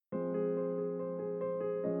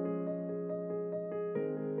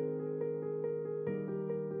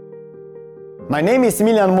My name is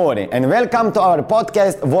Emilian Mori and welcome to our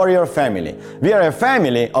podcast Warrior Family. We are a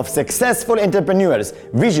family of successful entrepreneurs,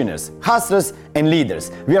 visionaries, hustlers and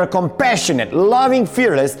leaders. We are compassionate, loving,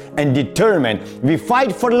 fearless and determined. We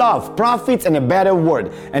fight for love, profits and a better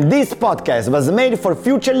world. And this podcast was made for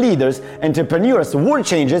future leaders, entrepreneurs, world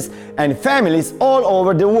changers and families all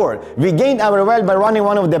over the world. We gained our wealth by running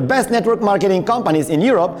one of the best network marketing companies in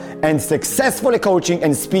Europe and successfully coaching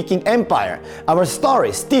and speaking empire. Our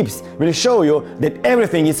stories, tips will show you that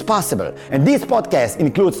everything is possible. And this podcast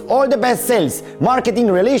includes all the best sales, marketing,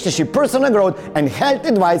 relationship, personal growth, and health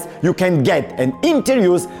advice you can get and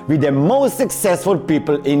interviews with the most successful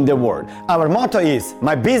people in the world. Our motto is,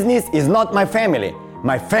 my business is not my family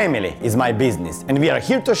is my business. And we are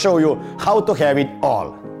here to show you how to have it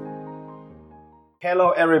all.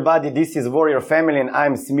 Hello everybody, this is Warrior Family and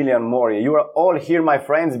I'm Emilian Mori. You are all here, my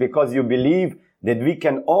friends, because you believe that we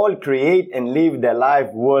can all create and live the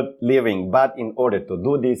life worth living. But in order to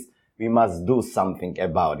do this, we must do something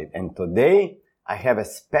about it. And today, I have a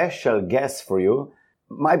special guest for you.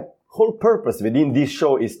 My whole purpose within this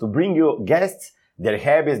show is to bring you guests, their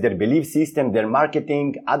habits, their belief system, their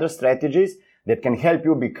marketing, other strategies that can help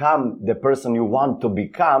you become the person you want to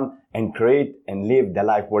become and create and live the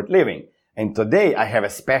life worth living. And today, I have a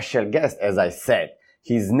special guest, as I said.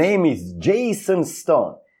 His name is Jason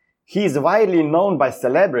Stone. He is widely known by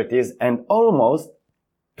celebrities and almost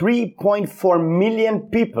 3.4 million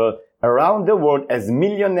people around the world as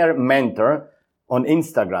millionaire mentor on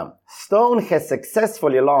Instagram. Stone has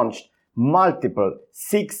successfully launched multiple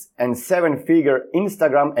 6- and 7-figure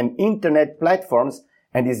Instagram and internet platforms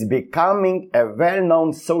and is becoming a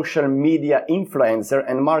well-known social media influencer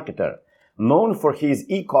and marketer. Known for his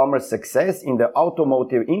e-commerce success in the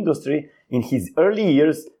automotive industry in his early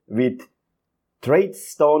years with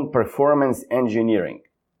Tradestone Performance Engineering.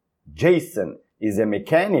 Jason is a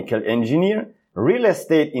mechanical engineer, real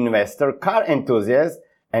estate investor, car enthusiast,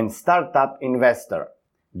 and startup investor.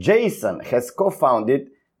 Jason has co-founded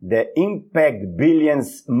the Impact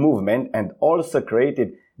Billions movement and also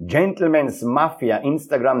created Gentleman's Mafia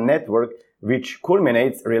Instagram network, which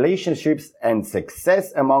culminates relationships and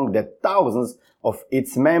success among the thousands of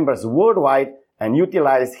its members worldwide, and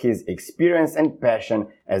utilize his experience and passion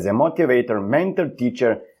as a motivator, mentor,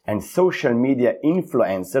 teacher, and social media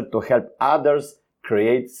influencer to help others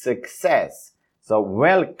create success. So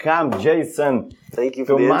welcome, Jason. Thank you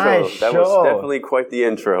for the intro. That was definitely quite the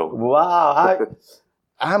intro. Wow.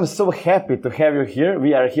 I'm so happy to have you here.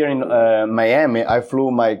 We are here in Miami. I flew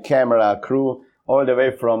my camera crew all the way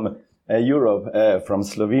from Europe, from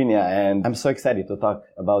Slovenia, and I'm so excited to talk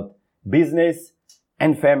about business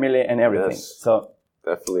and family and everything. Yes, so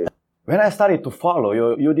definitely. When I started to follow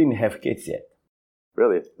you, you didn't have kids yet.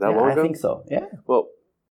 Really? That long ago? I think so. Yeah. Well,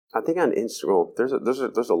 I think on Instagram,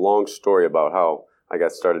 there's a long story about how I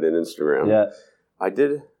got started in Instagram. Yeah. I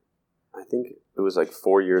think it was like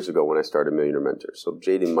 4 years ago when I started Millionaire Mentor. So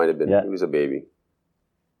Jaden might have been, he was a baby.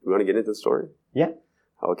 You want to get into the story? Yeah.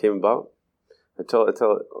 How it came about? I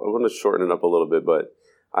want to shorten it up a little bit, but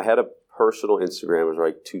I had a personal Instagram. It was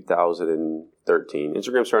like 2013.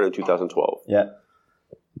 Instagram started in 2012. Yeah.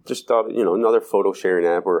 Just thought, another photo sharing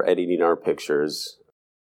app. We're editing our pictures.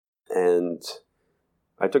 And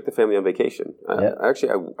I took the family on vacation.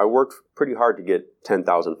 I worked pretty hard to get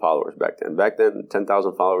 10,000 followers back then. Back then,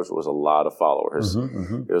 10,000 followers was a lot of followers.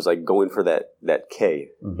 It was like going for that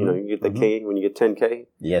K. You get the K when you get 10K.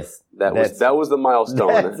 Yes. That was the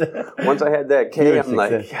milestone. Once I had that K, I'm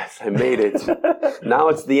like, yes, I made it. Now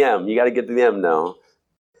it's the M. You got to get to the M now.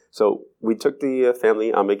 So we took the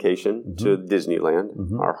family on vacation to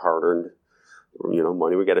Disneyland. Our hard-earned,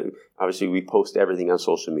 money. Obviously, we post everything on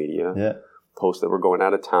social media. Yeah. Post that we're going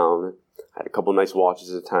out of town. I had a couple nice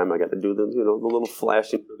watches at the time. I got to do the little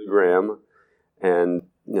flashing for the gram. And,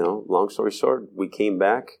 long story short, we came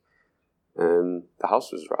back and the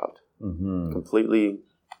house was robbed. Completely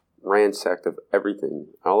ransacked of everything.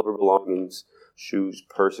 All of our belongings, shoes,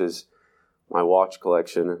 purses, my watch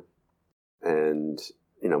collection, and,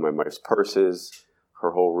 my wife's purses,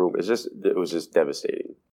 her whole room. It was just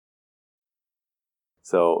devastating.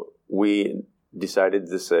 So we decided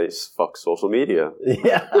to say, fuck social media.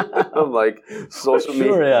 Yeah. I'm like, social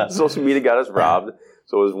media got us robbed.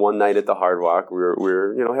 So it was one night at the Hard Rock. We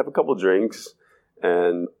were have a couple drinks,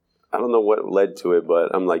 and I don't know what led to it,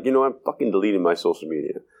 but I'm like, I'm fucking deleting my social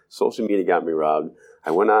media. Social media got me robbed.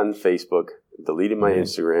 I went on Facebook, deleted my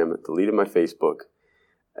Instagram, deleted my Facebook,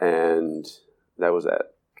 and that was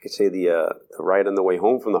that. I could say the ride on the way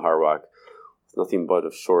home from the Hard Rock, nothing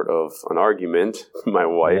but short of an argument with my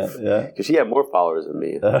wife, because she had more followers than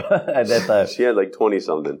me at that time. She had like 20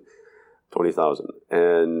 something. $20,000.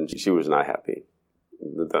 And she was not happy.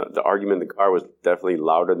 The argument in the car was definitely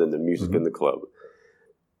louder than the music in the club.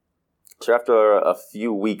 So after a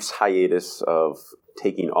few weeks hiatus of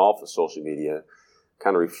taking off of social media,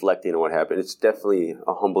 kind of reflecting on what happened, it's definitely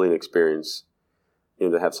a humbling experience,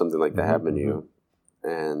 to have something like that happen to you.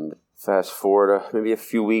 And fast forward maybe a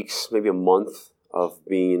few weeks, maybe a month of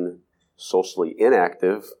being socially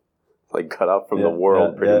inactive, like cut out from the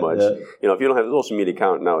world pretty much. Yeah. If you don't have a social media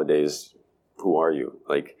account nowadays, who are you?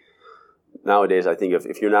 Like nowadays, I think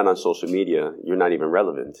if you're not on social media, you're not even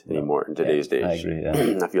relevant anymore in today's days. I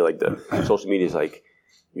agree, I feel like the social media is like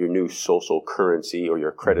your new social currency or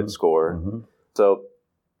your credit score. So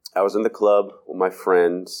I was in the club with my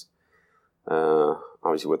friends,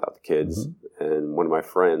 obviously without the kids. And one of my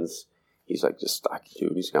friends, he's like just stocky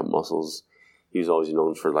dude. He's got muscles. He was always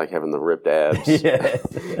known for like having the ripped abs.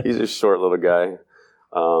 He's a short little guy.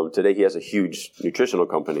 Today he has a huge nutritional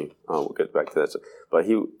company. We'll get back to that. But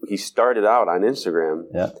he started out on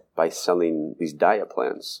Instagram by selling these diet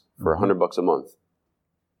plans for $100 a month.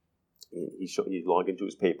 He logged into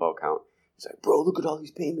his PayPal account. He's like, bro, look at all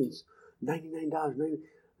these payments. $99.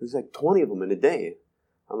 There's like 20 of them in a day.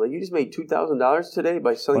 I'm like, you just made $2,000 today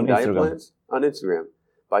by selling diet plans on Instagram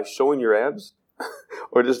by showing your abs,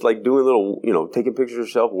 or just like doing little, taking pictures of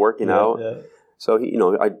yourself working out. So he,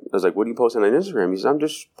 I was like, what are you posting on Instagram? He says, I'm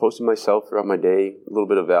just posting myself throughout my day, a little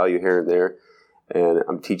bit of value here and there, and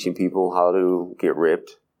I'm teaching people how to get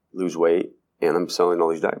ripped, lose weight, and I'm selling all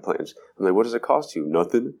these diet plans. I'm like, what does it cost you?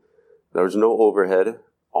 Nothing. There's no overhead,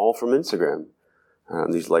 all from Instagram.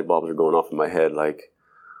 These light bulbs are going off in my head like,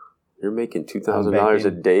 you're making $2,000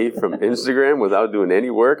 a day from Instagram without doing any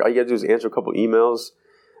work. All you got to do is answer a couple emails.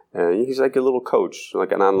 And he's like a little coach,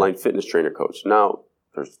 like an online fitness trainer coach. Now,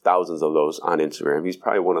 there's thousands of those on Instagram. He's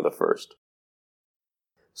probably one of the first.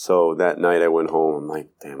 So that night I went home. I'm like,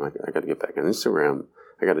 damn, I got to get back on Instagram.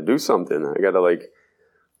 I got to do something. I got to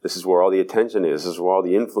this is where all the attention is. This is where all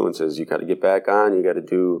the influence is. You got to get back on. You got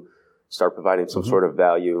to start providing some sort of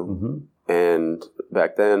value. And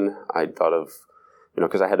back then I thought of,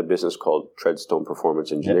 because I had a business called Treadstone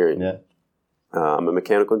Performance Engineering. I'm a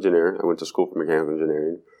mechanical engineer. I went to school for mechanical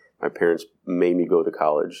engineering. My parents made me go to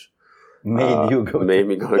college. Made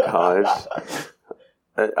me go to college.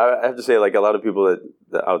 I have to say, like a lot of people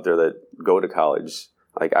that out there that go to college,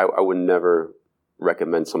 like I would never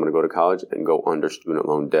recommend someone to go to college and go under student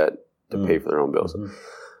loan debt to pay for their own bills. A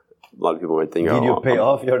lot of people might think, did you pay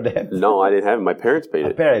off your debt? No, I didn't have it. My parents paid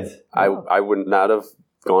it. Parents? I would not have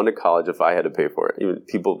gone to college if I had to pay for it. Even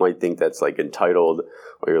people might think that's like entitled,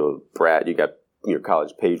 or you're a brat, you got your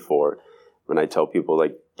college paid for. When I tell people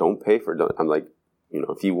like, don't pay for it, I'm like,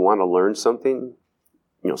 if you want to learn something,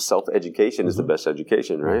 self-education is the best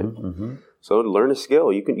education, right? So learn a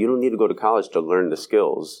skill. You don't need to go to college to learn the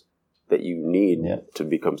skills that you need to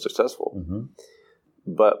become successful.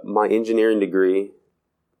 But my engineering degree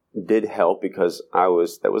did help because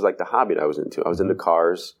that was like the hobby that I was into. I was into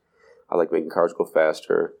cars. I like making cars go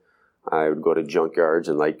faster. I would go to junkyards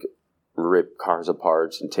and rip cars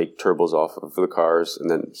apart and take turbos off of the cars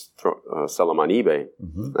and then sell them on eBay.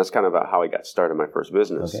 That's kind of how I got started in my first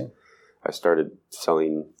business. I started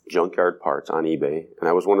selling junkyard parts on eBay, and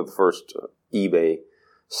I was one of the first eBay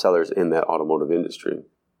sellers in that automotive industry.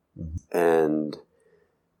 And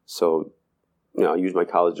so, I used my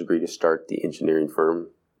college degree to start the engineering firm,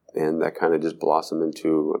 and that kind of just blossomed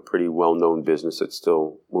into a pretty well-known business that's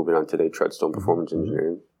still moving on today, Treadstone Performance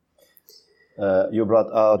Engineering. You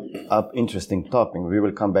brought up interesting topic. We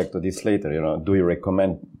will come back to this later. Do you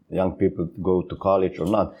recommend young people to go to college or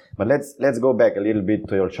not? But let's go back a little bit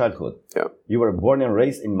to your childhood. Yeah. You were born and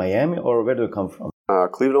raised in Miami, or where do you come from?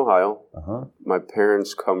 Cleveland, Ohio. My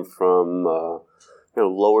parents come from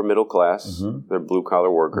lower middle class. They're blue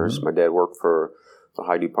collar workers. My dad worked for the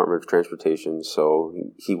High Department of Transportation, so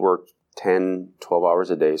he worked 10, 12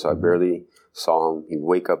 hours a day. So I barely saw him. He'd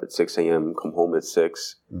wake up at 6 a.m., come home at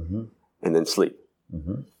 6. And then sleep.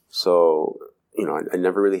 So, I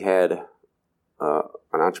never really had an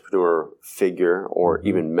entrepreneur figure or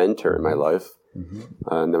even mentor in my life.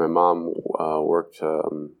 And then my mom worked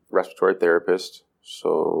respiratory therapist,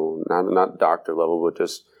 so not doctor level, but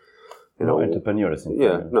just entrepreneurs.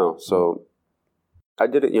 So I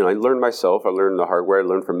did it. I learned myself. I learned the hard way. I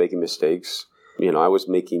learned from making mistakes. I was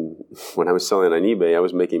making, when I was selling on eBay, I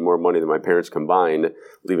was making more money than my parents combined,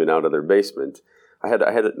 living out of their basement. We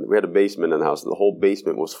had a basement in the house. The whole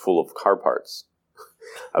basement was full of car parts.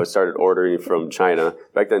 I started ordering from China.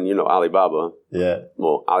 Back then, Alibaba. Yeah.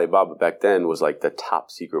 Well, Alibaba back then was like the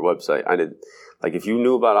top secret website. If you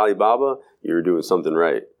knew about Alibaba, you were doing something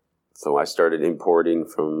right. So I started importing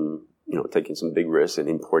from, taking some big risks and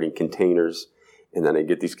importing containers. And then I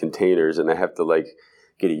get these containers and I have to like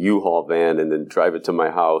get a U-Haul van and then drive it to my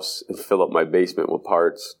house and fill up my basement with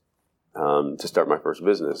parts to start my first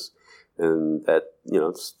business. And that,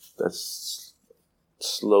 that's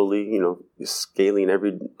slowly, scaling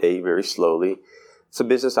every day very slowly. It's a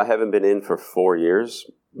business I haven't been in for 4 years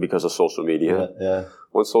because of social media. Yeah.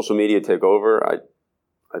 Once social media took over,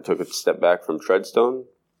 I took a step back from Treadstone.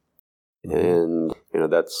 And,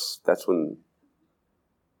 that's when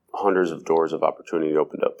hundreds of doors of opportunity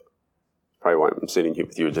opened up. Probably why I'm sitting here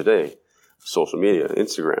with you today. Social media,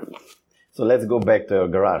 Instagram. So let's go back to your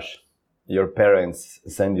garage. Your parents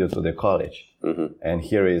send you to the college, and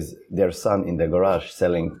here is their son in the garage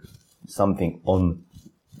selling something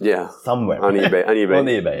somewhere on eBay. On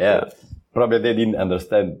eBay, yeah. Probably they didn't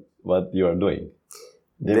understand what you are doing.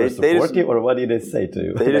 They were supportive, or what did they say to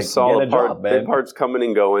you? They just saw the parts coming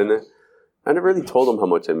and going. I never really told them how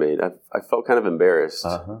much I made. I felt kind of embarrassed.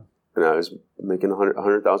 And I was making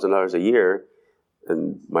 $100,000 a year,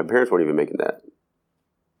 and my parents weren't even making that.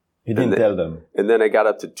 You didn't tell them. And then I got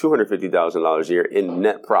up to $250,000 a year in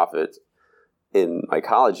net profit in my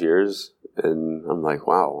college years. And I'm like,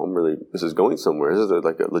 wow, this is going somewhere. This is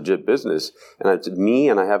like a legit business. And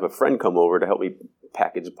I have a friend come over to help me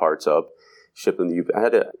package parts up, ship them to UPS. I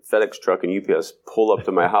had a FedEx truck and UPS pull up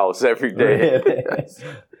to my house every day.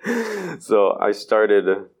 So I started,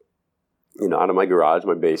 out of my garage,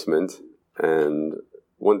 my basement. And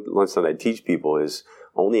one thing I teach people is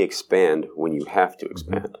only expand when you have to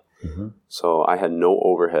expand. So I had no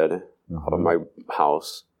overhead out of my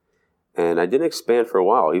house. And I didn't expand for a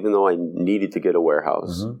while, even though I needed to get a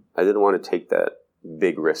warehouse. I didn't want to take that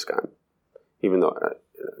big risk on. Even though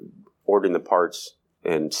ordering the parts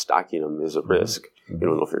and stocking them is a risk. You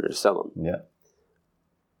don't know if you're going to sell them. Yeah.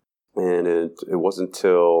 And it wasn't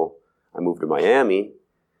until I moved to Miami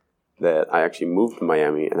that I actually moved to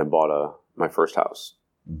Miami and I bought my first house.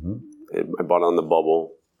 I bought it on the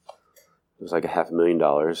bubble. It was like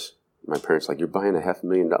 $500,000. My parents were like, "You're buying a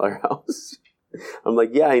 $500,000 house?" I'm like,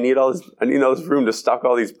 "Yeah, I need all this room to stock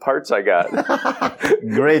all these parts I got."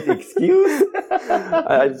 Great excuse.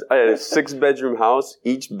 I had a 6-bedroom house.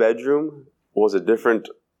 Each bedroom was a different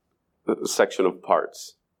section of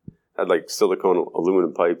parts. I had like silicone,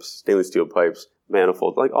 aluminum pipes, stainless steel pipes,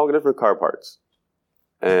 manifold, like all different car parts.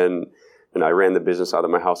 And I ran the business out of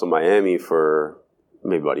my house in Miami for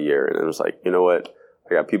maybe about a year. And it was like, you know what?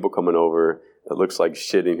 I got people coming over. It looks like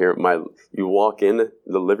shit in here. You walk in,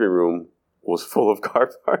 the living room was full of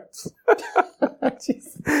car parts.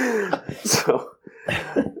 So,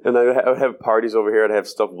 and I would have parties over here. I'd have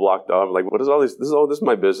stuff blocked off. Like, what is all this? This is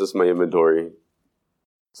my business, my inventory.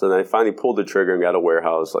 So then I finally pulled the trigger and got a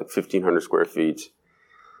warehouse, like 1,500 square feet.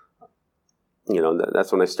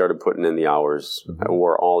 That's when I started putting in the hours. I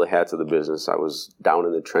wore all the hats of the business. I was down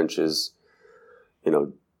in the trenches,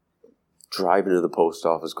 driving to the post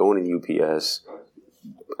office, going to UPS,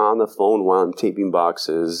 on the phone while I'm taping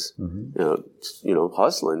boxes,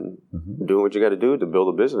 hustling, doing what you got to do to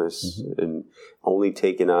build a business, and only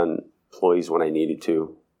taking on employees when I needed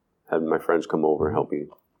to. Having my friends come over and help me.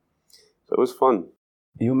 So it was fun.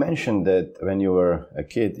 You mentioned that when you were a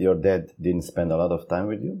kid, your dad didn't spend a lot of time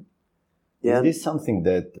with you. Yeah. Is this something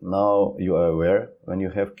that now you are aware when you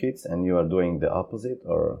have kids and you are doing the opposite,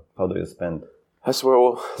 or how do you spend? I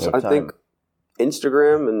think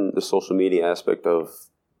Instagram and the social media aspect of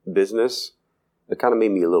business, it kind of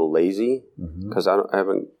made me a little lazy because I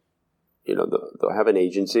haven't, I have an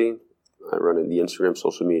agency. I run the Instagram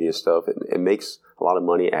social media stuff. It makes a lot of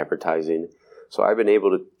money advertising. So I've been able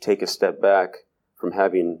to take a step back from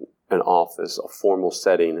having an office, a formal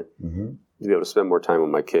setting, to be able to spend more time with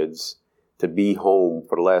my kids, to be home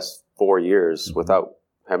for the last 4 years without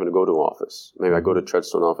having to go to an office. Maybe I go to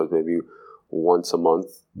Treadstone office maybe once a month.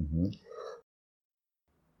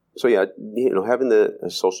 So yeah, having a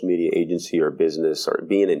social media agency or business or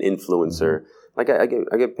being an influencer, like I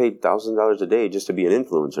get paid $1,000 a day just to be an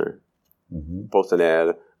influencer. Post an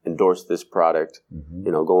ad, endorse this product,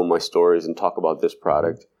 go in my stories and talk about this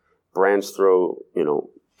product. Brands throw,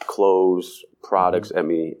 clothes, products at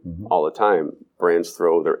me all the time. Brands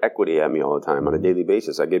throw their equity at me all the time on a daily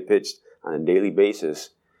basis. I get pitched on a daily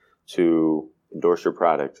basis to endorse your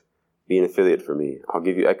product, be an affiliate for me. I'll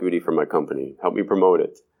give you equity for my company. Help me promote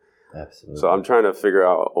it. Absolutely. So I'm trying to figure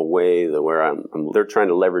out a way that where they're trying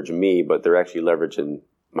to leverage me, but they're actually leveraging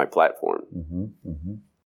my platform.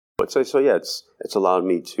 But so yeah, it's allowed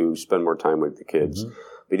me to spend more time with the kids.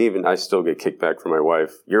 But even I still get kickback from my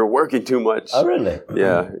wife. You're working too much. Oh, really?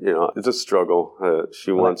 Yeah, it's a struggle.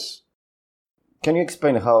 She wants. Can you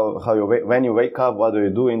explain how you when you wake up, what do you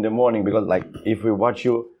do in the morning? Because if we watch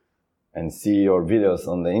you, and see your videos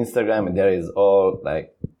on the Instagram, and there is all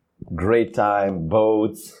like great time,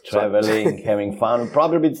 boats, traveling, having fun.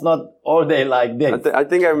 Probably it's not all day like this. I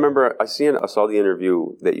think I remember I saw the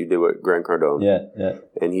interview that you did with Grant Cardone. Yeah.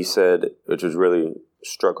 And he said, which was really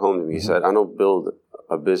struck home to me. He said, "I don't build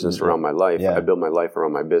a business around my life. I build my life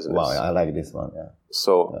around my business." Wow, I like this one. Yeah.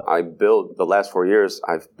 So I built the last 4 years.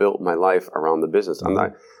 I've built my life around the business.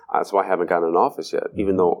 That's why I haven't gotten an office yet.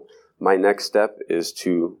 Even though my next step is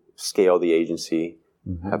to scale the agency,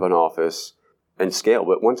 have an office, and scale.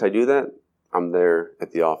 But once I do that, I'm there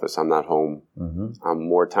at the office. I'm not home. I'm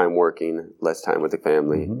more time working, less time with the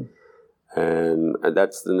family, and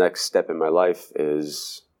that's the next step in my life.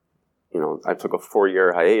 Is I took a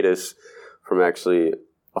 4-year hiatus from actually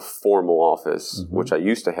a formal office, which I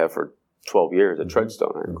used to have for 12 years at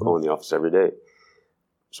Treadstone. I go in the office every day.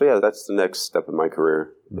 So yeah, that's the next step in my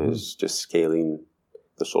career is just scaling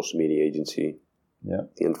the social media agency. Yeah.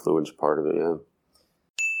 The influence part of it, yeah.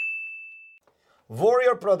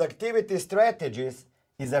 Warrior Productivity Strategies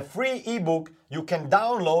is a free ebook you can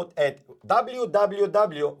download at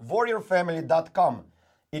www.warriorfamily.com.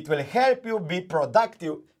 It will help you be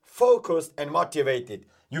productive, focused, and motivated.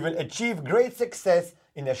 You will achieve great success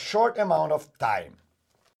in a short amount of time.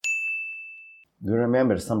 Do you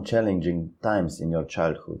remember some challenging times in your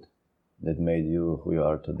childhood that made you who you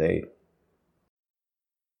are today?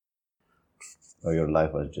 Or your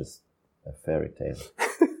life was just a fairy tale?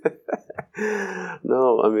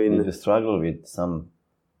 No, I mean... Did you struggle with some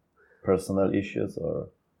personal issues or...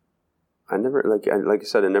 I never, like I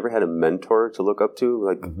said, I never had a mentor to look up to.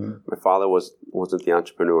 Like, my father wasn't the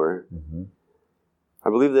entrepreneur. I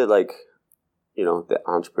believe that, the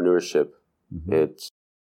entrepreneurship, it's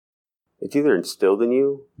either instilled in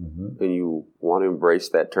you and you want to embrace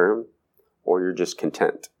that term, or you're just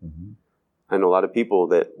content. I know a lot of people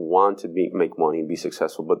that want to make money and be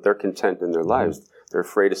successful, but they're content in their lives. They're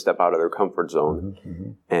afraid to step out of their comfort zone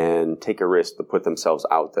and take a risk to put themselves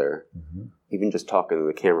out there. Even just talking to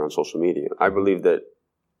the camera on social media. I believe that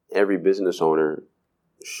every business owner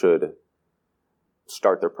should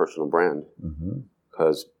start their personal brand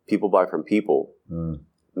because people buy from people,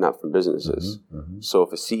 not from businesses. So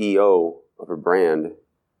if a CEO of a brand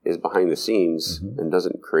is behind the scenes and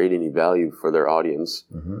doesn't create any value for their audience,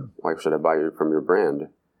 why should I buy from your brand?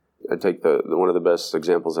 I take one of the best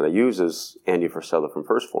examples that I use is Andy Frisella from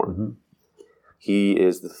First Form. He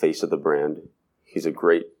is the face of the brand. He's a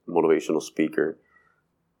great motivational speaker,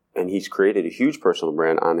 and he's created a huge personal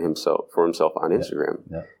brand for himself on Instagram.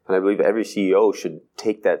 And I believe every CEO should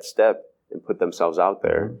take that step and put themselves out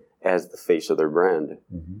there as the face of their brand.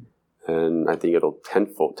 And I think it'll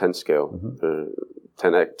 10 scale,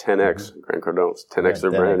 10x, Grant Cardone's 10x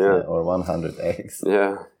their brand, or 100x.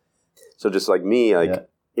 Yeah. So just like me,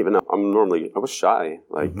 even though I was shy,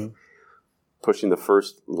 pushing the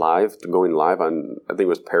first going live on, I think it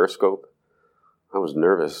was Periscope. I was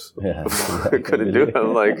nervous. I couldn't do it.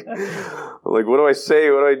 I'm like, what do I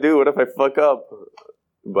say? What do I do? What if I fuck up?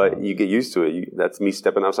 But you get used to it. That's me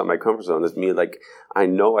stepping outside my comfort zone. That's me I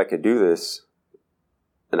know I could do this.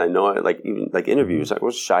 And I know even interviews. I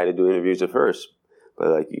was shy to do interviews at first.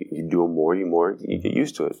 But you do them more, you get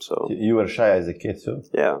used to it. So you were shy as a kid too?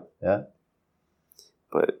 Yeah. Yeah.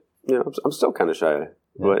 But I'm still kind of shy.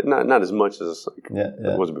 But not as much as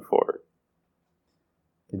it was before.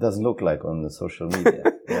 It doesn't look like on the social media.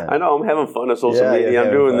 I know, I'm having fun on social media.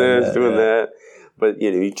 I'm doing this, doing that. But,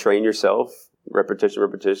 you train yourself,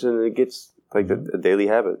 repetition, and it gets like a daily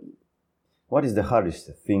habit. What is the hardest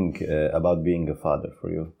thing about being a father for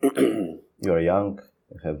you? You're young,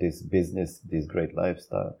 you have this business, this great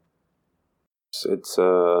lifestyle. It's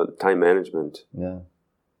time management. Yeah.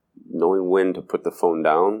 Knowing when to put the phone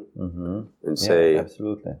down and say,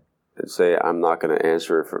 absolutely. And say, I'm not going to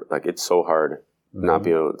answer it for, it's so hard. Not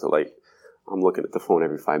being able to I'm looking at the phone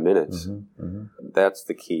every 5 minutes. That's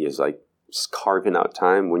the key is just carving out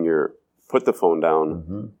time when you're put the phone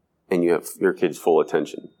down and you have your kid's full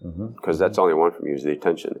attention because that's all they want from you is the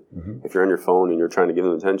attention. If you're on your phone and you're trying to give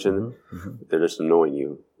them attention, they're just annoying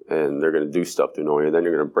you and they're going to do stuff to annoy you. Then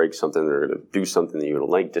you're going to break something. They're going to do something that you don't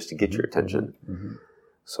like just to get your attention.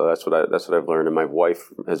 So that's what I've learned, and my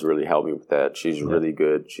wife has really helped me with that. She's really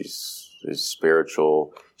good. She's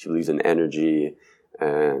spiritual. She believes in energy,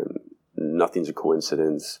 and nothing's a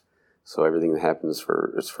coincidence. So everything that happens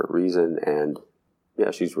is for a reason, and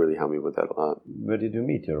she's really helped me with that a lot. Where did you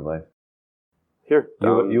meet your wife? Here.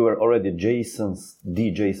 You were already Jason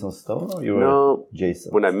Stone, or you were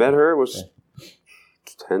Jason? When I met her, it was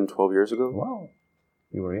 10, 12 years ago. Wow,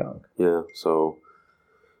 you were young. Yeah, so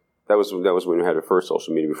that was when we had our first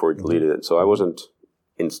social media before we deleted it. So I wasn't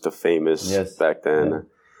Insta famous back then.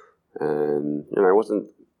 And, I wasn't,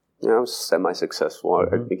 I was semi-successful.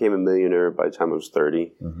 I became a millionaire by the time I was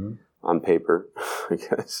 30 on paper, I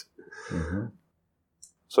guess.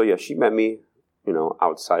 So yeah, she met me,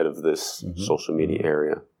 outside of this social media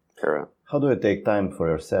era. How do you take time for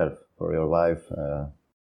yourself, for your wife?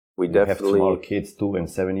 We you definitely have small kids, 2 and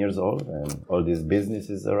 7 years old, and all these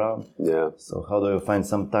businesses around. Yeah. So how do you find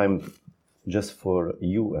some time just for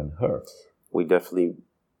you and her? We definitely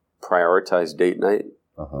prioritize date night.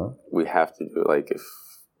 We have to do, like, if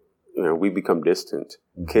we become distant.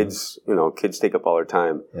 Kids take up all our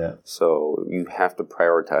time. Yeah. So you have to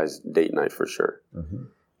prioritize date night for sure.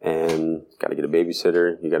 And got to get a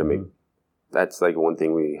babysitter. You got to make. That's like one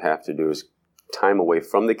thing we have to do is time away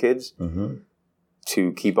from the kids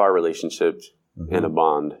to keep our relationship in a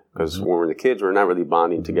bond. Because when we're the kids, we're not really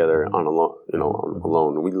bonding together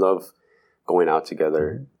alone. We love going out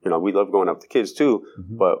together. We love going out with the kids too,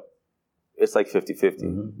 but it's like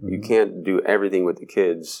 50-50. You can't do everything with the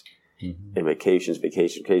kids in vacation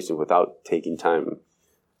without taking time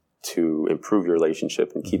to improve your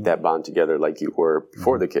relationship and keep that bond together like you were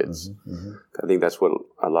before the kids. I think that's why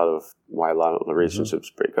a lot of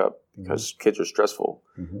relationships break up, because kids are stressful.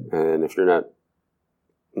 And if you're not,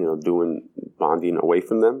 doing bonding away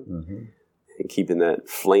from them and keeping that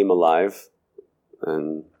flame alive,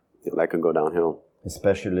 then that can go downhill.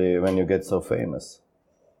 Especially when you get so famous.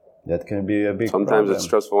 That can be a big Sometimes problem. It's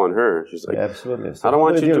stressful on her. She's like, yeah, absolutely. So I don't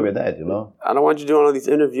want you to deal with that, I don't want you doing all these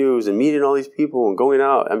interviews and meeting all these people and going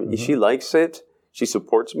out. I mean, she likes it. She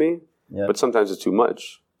supports me. Yeah. But sometimes it's too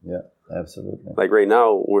much. Yeah, absolutely. Like right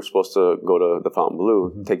now, we're supposed to go to the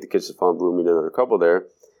Fontainebleau, take the kids to Fontainebleau, meet another couple there.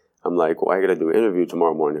 I'm like, well, I got to do an interview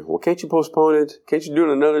tomorrow morning. Well, can't you postpone it? Can't you do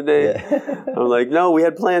it another day? Yeah. I'm like, no, we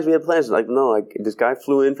had plans. Like, no, this guy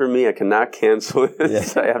flew in for me. I cannot cancel it. Yeah.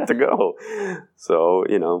 I have to go. So,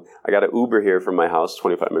 I got an Uber here from my house,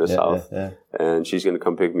 25 minutes south. Yeah. And she's going to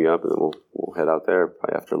come pick me up, and then we'll head out there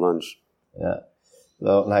probably after lunch. Yeah.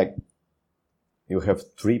 So, you have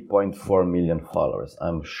 3.4 million followers.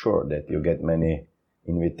 I'm sure that you get many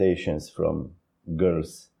invitations from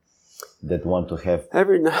girls that want to have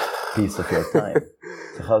piece of your time.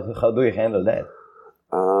 So how do you handle that?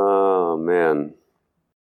 Oh man,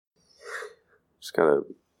 just gotta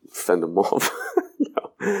fend them off.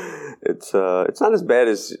 It's not as bad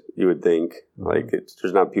as you would think. Like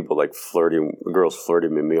there's not people like girls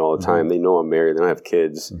flirting with me all the time. They know I'm married. They don't have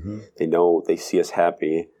kids. They see us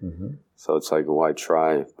happy. So it's like, why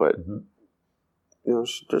try? But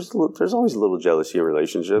there's always a little jealousy in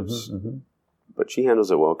relationships. But she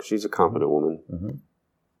handles it well because she's a confident woman.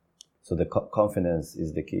 So the confidence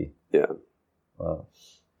is the key. Yeah. Wow.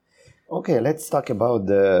 Okay, let's talk about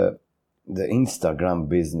the Instagram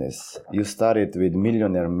business. You started with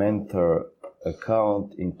Millionaire Mentor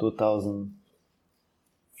account in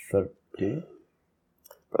 2013.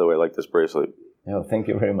 By the way, I like this bracelet. Yeah, thank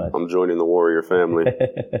you very much. I'm joining the warrior family.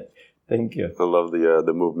 Thank you. I love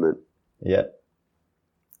the movement. Yeah.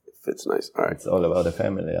 It fits nice. All right. It's all about the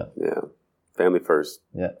family, yeah. Yeah. Family first.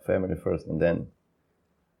 Yeah, family first, and then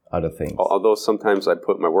other things. Although sometimes I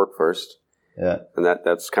put my work first. Yeah. And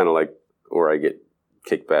that's kind of like where I get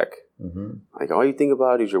kicked back. Like, all you think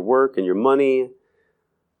about is your work and your money.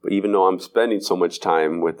 But even though I'm spending so much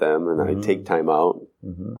time with them and I take time out,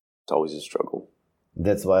 it's always a struggle.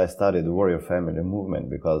 That's why I started the Warrior Family movement,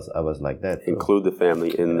 because I was like that too. Include the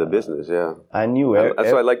family in the business, yeah. I knew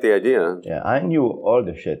that's why I like the idea. Yeah, I knew all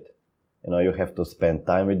the shit. You have to spend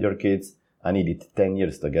time with your kids. I needed 10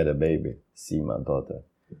 years to get a baby, see my daughter.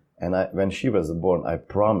 And when she was born, I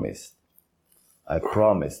promised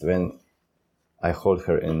when I hold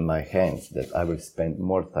her in my hands that I will spend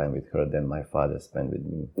more time with her than my father spent with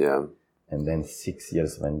me. Yeah. And then 6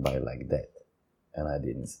 years went by like that. And I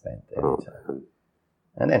didn't spend any time.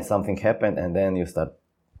 And then something happened, and then you start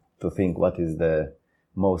to think what is the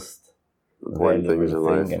most important thing in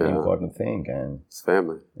life, important thing. And it's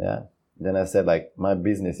family. Yeah. Then I said, my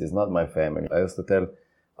business is not my family. I used to tell,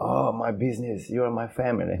 my business, you are my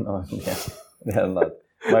family. No, they're not.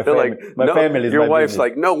 My family is my business. Your wife's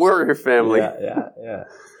like, no, we're your family. Yeah.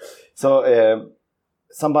 So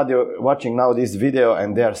somebody watching now this video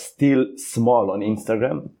and they are still small on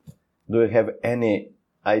Instagram, do you have any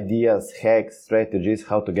ideas, hacks, strategies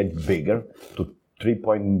how to get bigger to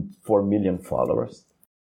 3.4 million followers?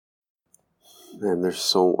 Man,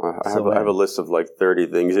 there's I have a list of like 30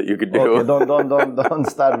 things that you could do. Okay, don't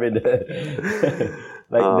start with the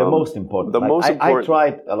most important. I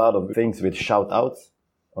tried a lot of things with shout outs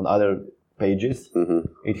on other pages.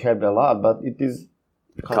 It helped a lot, but it is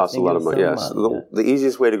It costs a lot of money. Yes. The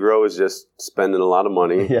easiest way to grow is just spending a lot of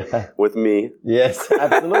money with me. Yes,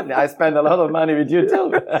 absolutely. I spend a lot of money with you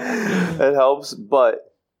too. It helps,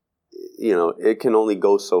 but it can only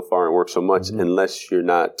go so far and work so much unless you're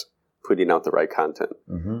not putting out the right content.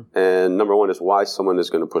 And number one is why someone is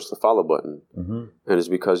going to push the follow button. And it's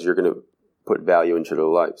because you're going to put value into their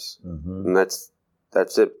lives. And that's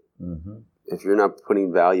it. If you're not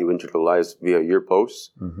putting value into their lives via your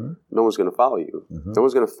posts, no one's going to follow you. No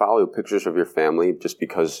one's going to follow pictures of your family just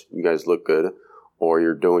because you guys look good, or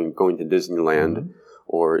you're going to Disneyland,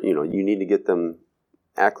 or you need to get them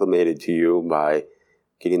acclimated to you by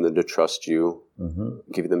getting them to trust you,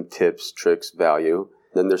 giving them tips, tricks, value.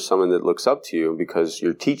 Then there's someone that looks up to you because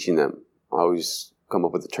you're teaching them. I always come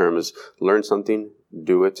up with the term is learn something,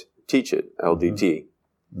 do it, teach it, LDT.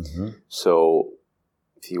 So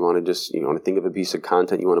if you want to just, want to think of a piece of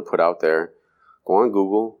content you want to put out there, go on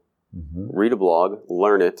Google, read a blog,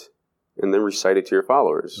 learn it, and then recite it to your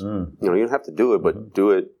followers. You don't have to do it, but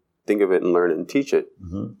do it, think of it, and learn it and teach it.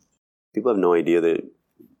 People have no idea that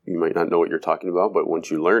you might not know what you're talking about, but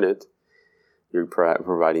once you learn it, you're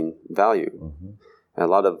providing value. And a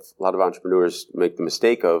lot of entrepreneurs make the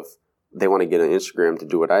mistake of they want to get on Instagram to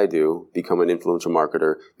do what I do, become an influencer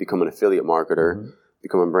marketer, become an affiliate marketer,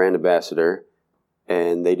 become a brand ambassador,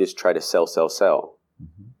 and they just try to sell.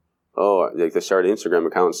 Oh, they start an Instagram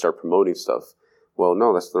account and start promoting stuff. Well,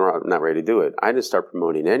 no, that's not ready to do it. I didn't start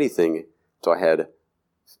promoting anything until I had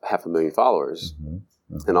 500,000 followers.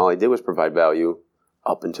 And all I did was provide value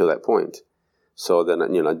up until that point. So then,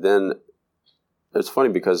 then it's funny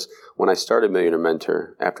because when I started Millionaire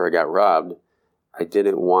Mentor, after I got robbed, I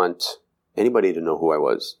didn't want anybody to know who I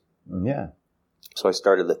was. So I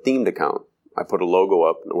started a themed account. I put a logo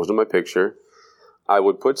up. It wasn't my picture. I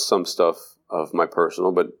would put some stuff of my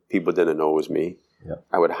personal, but people didn't know it was me.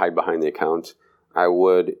 I would hide behind the account. I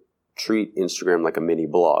would treat Instagram like a mini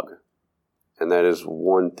blog. And that is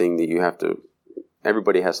one thing that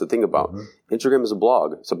everybody has to think about. Instagram is a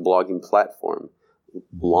blog. It's a blogging platform.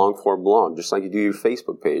 Long form blog, just like you do your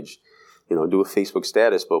Facebook page. Do a Facebook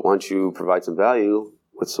status, but once you provide some value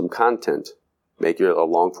with some content, make a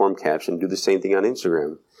long form caption, do the same thing on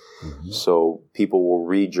Instagram. So people will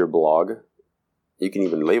read your blog. You can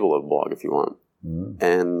even label a blog if you want.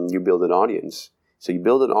 And you build an audience. So you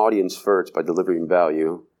build an audience first by delivering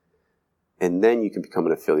value, and then you can become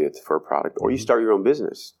an affiliate for a product, or you start your own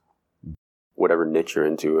business, whatever niche you're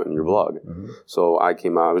into in your blog. So I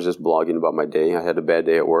came out, I was just blogging about my day. I had a bad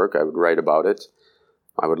day at work. I would write about it.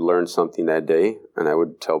 I would learn something that day, and I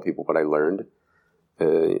would tell people what I learned.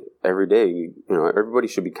 Every day, everybody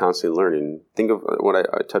should be constantly learning. Think of what I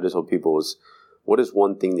try to tell people is, what is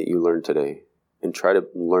one thing that you learned today? And try to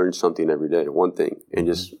learn something every day, one thing, and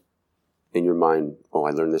just in your mind, oh, I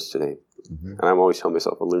learned this today. And I'm always telling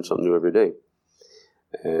myself, I learn something new every day.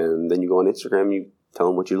 And then you go on Instagram, you tell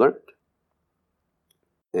them what you learned.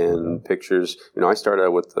 And pictures, I started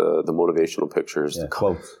out with the motivational pictures.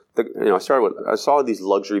 Quotes. I saw these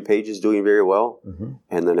luxury pages doing very well,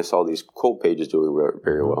 and then I saw these quote pages doing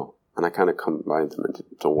very well. And I kind of combined them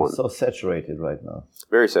into one. It's so saturated right now.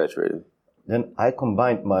 Very saturated. Then I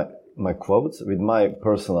combined my quotes with my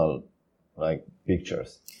personal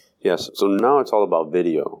pictures. Yes. So now it's all about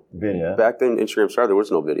video. Back then, Instagram started, there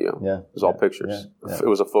was no video. It was all pictures. It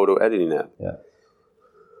was a photo editing app.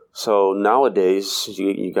 So nowadays,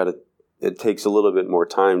 it takes a little bit more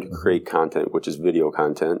time to create content, which is video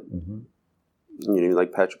content.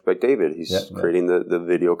 Like Patrick Bet-David, he's creating the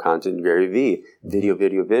video content. Gary Vee,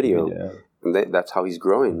 video. And that's how he's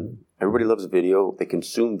growing. Everybody loves video. They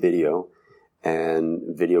consume video. And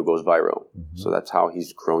video goes viral. So that's how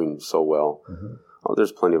he's growing so well.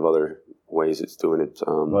 There's plenty of other ways it's doing it.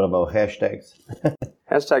 What about hashtags?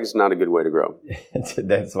 Hashtags is not a good way to grow.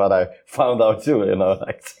 That's what I found out too.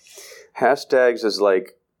 Hashtags is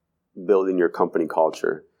like building your company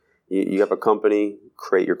culture. You have a company,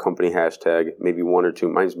 create your company hashtag, maybe one or two.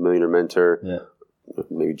 Mine's Millionaire Mentor,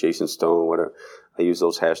 maybe Jason Stone, whatever. I use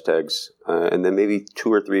those hashtags. And then maybe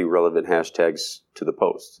 2 or 3 relevant hashtags to the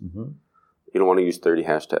post. You don't want to use 30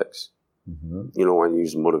 hashtags. You don't want to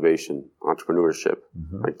use motivation, entrepreneurship.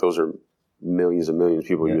 Those are millions and millions of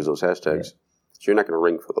people use those hashtags. So you're not going to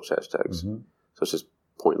rank for those hashtags. So it's just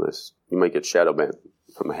pointless. You might get shadow banned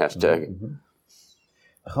from a hashtag.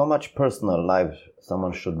 How much personal life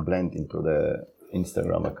someone should blend into the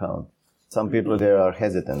Instagram account? Some people there are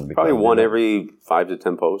hesitant. Probably one every 5 to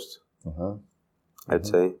 10 posts, I'd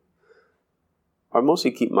say. I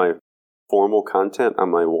mostly keep my formal content on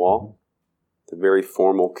my wall. The very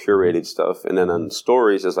formal, curated stuff. And then on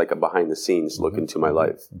stories is like a behind the scenes look into my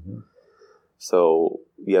life. So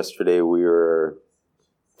yesterday we were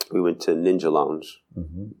We went to Ninja Lounge.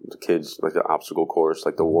 The kids, like the obstacle course,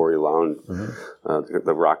 like the Warrior Lounge,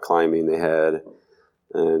 the rock climbing they had.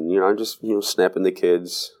 And, I'm just, snapping the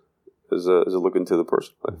kids as a look into the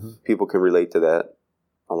person. Like, people can relate to that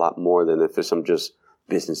a lot more than if it's some just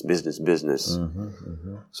business.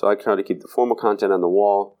 So I try to keep the formal content on the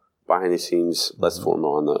wall, behind the scenes, less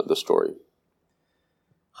formal on the story.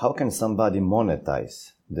 How can somebody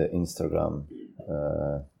monetize the Instagram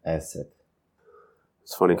asset?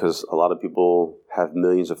 It's funny because a lot of people have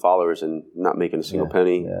millions of followers and not making a single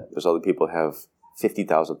penny. Yeah. There's other people who have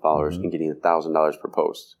 50,000 followers and getting $1,000 per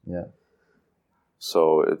post. Yeah.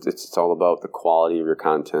 So it's all about the quality of your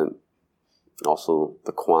content, also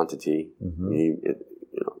the quantity.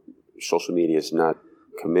 Social media is not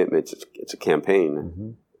commitment; it's a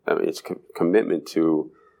campaign. I mean, it's commitment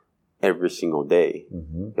to every single day.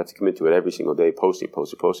 You have to commit to it every single day, posting.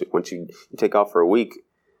 Once you take off for a week,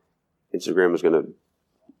 Instagram is going to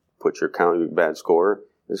put your account a bad score.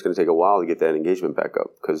 It's going to take a while to get that engagement back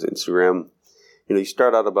up because Instagram, you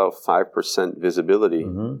start out about 5% visibility,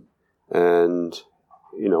 and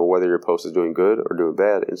whether your post is doing good or doing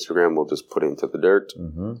bad, Instagram will just put it into the dirt.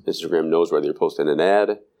 Instagram knows whether you're posting an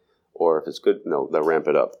ad or if it's good, they'll ramp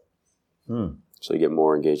it up. So you get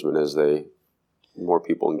more engagement as more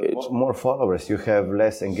people engage. More followers, you have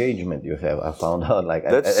less engagement. I found out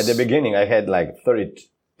at the beginning I had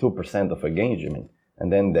 32% of engagement.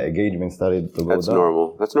 And then the engagement started to go down. That's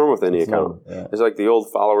normal. That's normal with any account. Yeah. It's like the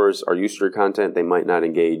old followers are used to your content. They might not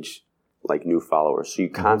engage like new followers. So you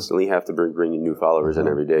constantly have to bring new followers in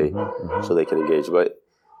every day so they can engage. But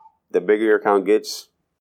the bigger your account gets,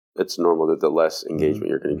 it's normal that the less engagement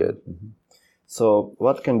you're going to get. So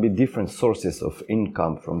what can be different sources of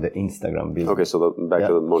income from the Instagram business? Okay, so back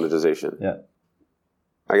to the monetization. Yeah.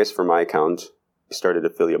 I guess for my account, I started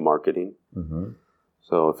affiliate marketing.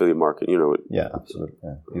 So affiliate marketing, Yeah, absolutely.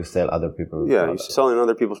 Yeah. You sell other people's products. You're selling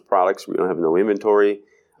other people's products. We don't have no inventory.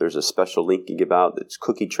 There's a special link you give out that's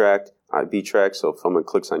cookie tracked, IP tracked. So if someone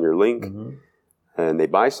clicks on your link and they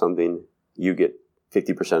buy something, you get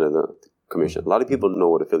 50% of the commission. A lot of people don't know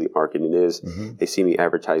what affiliate marketing is. They see me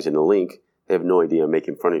advertising a link. They have no idea I'm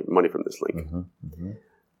making money from this link.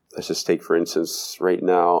 Let's just take, for instance, right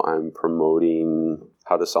now I'm promoting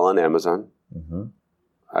how to sell on Amazon.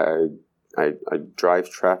 I drive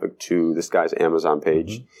traffic to this guy's Amazon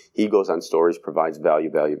page. He goes on stories, provides value.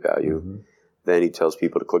 Then he tells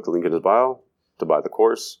people to click the link in his bio to buy the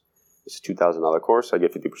course. It's a $2,000 course. I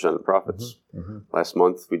get 50% of the profits. Last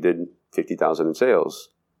month we did 50,000 in sales.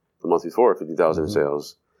 The month before, 50,000 in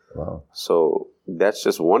sales. Wow! So that's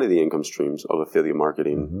just one of the income streams of affiliate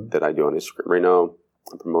marketing that I do on Instagram. Right now,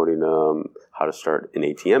 I'm promoting how to start an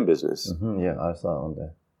ATM business. Yeah, I saw on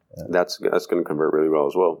there. Yeah. That's going to convert really well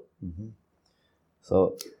as well.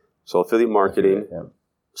 So affiliate marketing,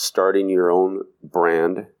 starting your own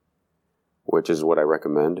brand, which is what I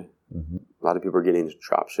recommend. A lot of people are getting into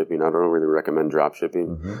drop shipping. I don't really recommend drop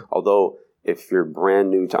shipping. Although if you're brand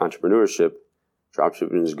new to entrepreneurship, drop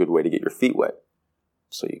shipping is a good way to get your feet wet.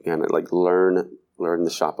 So you kind of learn the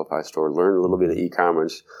Shopify store, learn a little bit of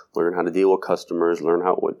e-commerce, learn how to deal with customers, learn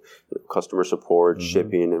customer support,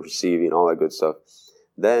 shipping and receiving, all that good stuff.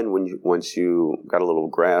 Then once you got a little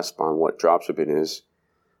grasp on what dropshipping is,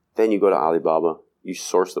 then you go to Alibaba, you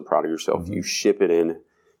source the product yourself, you ship it in,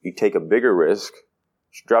 you take a bigger risk.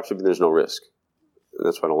 Dropshipping, there's no risk. And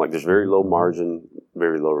that's what I don't like. There's very low margin,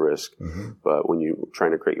 very low risk. But when you're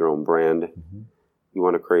trying to create your own brand, you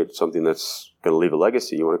want to create something that's going to leave a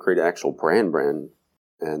legacy. You want to create an actual brand.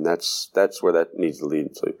 And that's where that needs to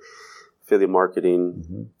lead. So affiliate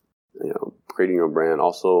marketing, creating your own brand,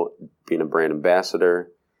 also being a brand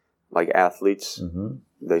ambassador, like athletes.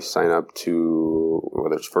 They sign up to,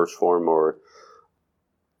 whether it's First Form or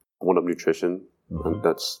One Up Nutrition.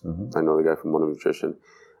 I know the guy from One Up Nutrition.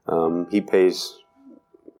 He pays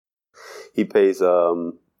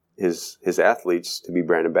his athletes to be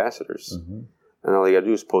brand ambassadors. And all they got to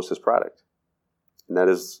do is post his product. And that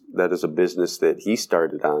is a business that he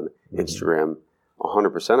started on Instagram,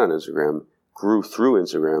 100% on Instagram, grew through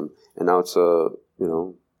Instagram, and now it's a,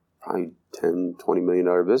 probably $10, $20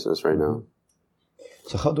 million business right now.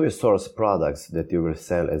 So how do you source products that you will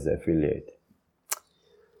sell as an affiliate?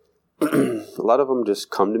 A lot of them just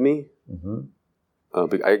come to me. I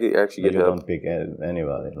actually get help. Don't pick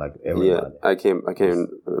anybody, like everybody. Yeah, I can't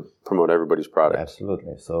promote everybody's product.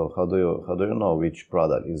 Absolutely. So how do you know which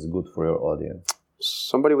product is good for your audience?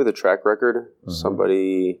 Somebody with a track record.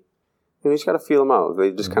 Somebody, you just got to feel them out.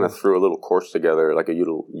 They just kind of threw a little course together, like a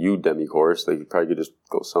Udemy course. They probably could just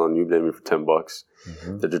go sell on Udemy for $10.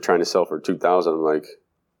 That they're trying to sell for $2,000. I'm like,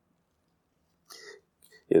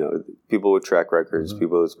 people with track records,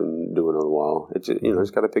 people that's been doing it a while. It's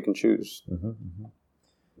just got to pick and choose.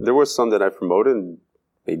 There was some that I promoted and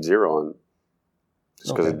made zero on,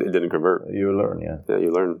 just because it didn't convert. You learn, Yeah,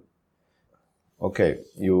 you learn. Okay,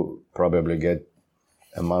 you probably get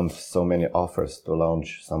a month so many offers to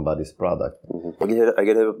launch somebody's product. I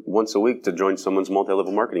get it once a week to join someone's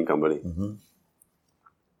multi-level marketing company.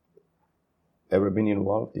 Ever been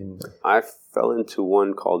involved in? I fell into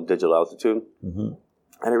one called Digital Altitude.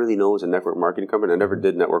 I didn't really know it was a network marketing company. I never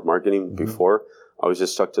did network marketing before. I was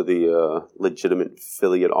just stuck to the legitimate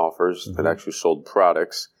affiliate offers that actually sold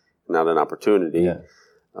products, not an opportunity. Yeah.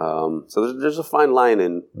 So there's a fine line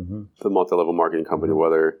in the multi-level marketing company,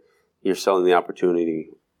 whether you're selling the opportunity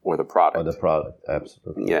or the product. Or the product,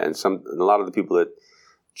 absolutely. Yeah, and a lot of the people that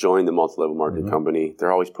join the multi-level marketing company,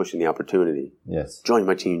 they're always pushing the opportunity. Yes. Join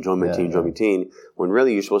my team, join my team, join my team. When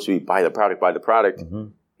really you're supposed to be buy the product.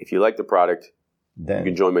 If you like the product, then you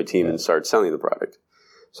can join my team and start selling the product.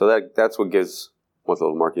 So that's what gives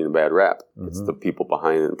multi-level marketing a bad rap. It's the people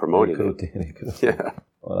behind it and promoting it. Yeah.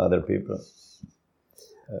 Or other people.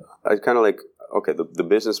 I kind of okay, the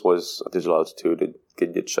business was Digital Altitude. It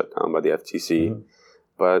could get shut down by the FTC.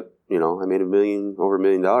 But, I made over $1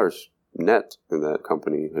 million net in that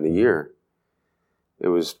company in a year. It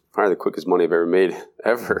was probably the quickest money I've ever made,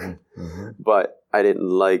 ever. But I didn't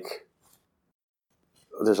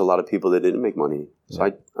there's a lot of people that didn't make money. So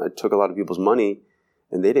I took a lot of people's money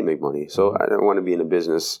and they didn't make money. So I don't want to be in a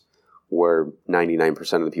business where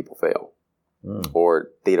 99% of the people fail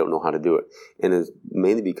or they don't know how to do it. And it's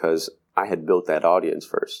mainly because I had built that audience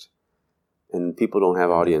first. And people don't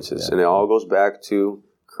have audiences. And it all goes back to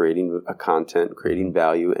creating a content, creating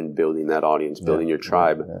value, and building that audience, building your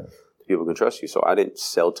tribe. People can trust you. So I didn't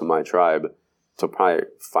sell to my tribe to probably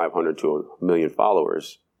 500 to 1 million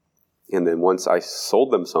followers. And then once I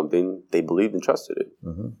sold them something, they believed and trusted it.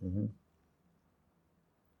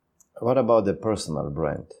 What about the personal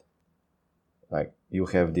brand? Like you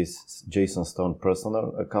have this Jason Stone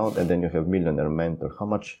personal account and then you have Millionaire Mentor. How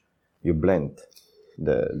much you blend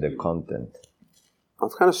the content?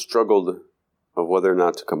 I've kind of struggled of whether or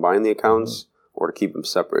not to combine the accounts or to keep them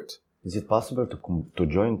separate. Is it possible to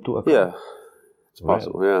join two accounts? Yeah, it's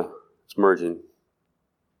possible. Yeah, it's merging.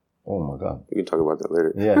 Oh my God. We can talk about that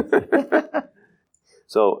later. Yeah.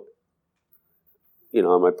 So,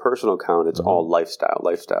 on my personal account, it's all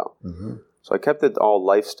lifestyle. So I kept it all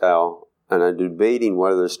lifestyle, and I'm debating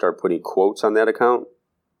whether to start putting quotes on that account.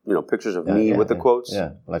 Pictures of me with the quotes.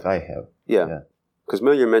 Yeah, like I have. Yeah. Because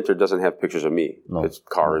Millionaire Mentor doesn't have pictures of me. No. It's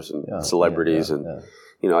cars and celebrities.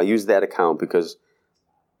 I use that account because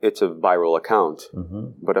it's a viral account.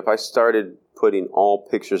 But if I started putting all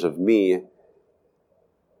pictures of me,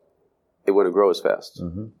 it wouldn't grow as fast.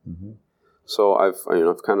 So I've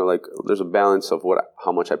kind of there's a balance of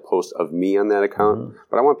how much I post of me on that account,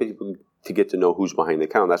 but I want people to get to know who's behind the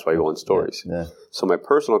account. That's why I go on stories. So my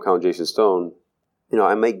personal account, Jason Stone,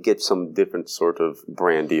 I might get some different sort of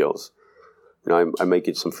brand deals. I might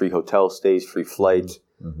get some free hotel stays, free flight.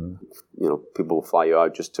 People will fly you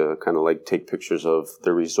out just to kind of take pictures of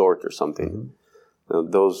the resort or something.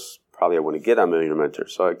 Those probably I wouldn't get on Millionaire Mentor.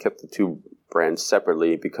 So I kept the two brands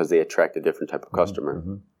separately because they attract a different type of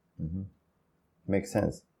customer. Makes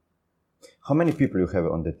sense. How many people you have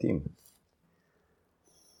on the team?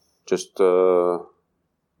 Just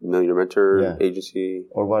Millionaire Mentor agency.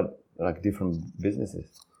 Or what? Like different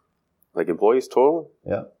businesses? Like employees total?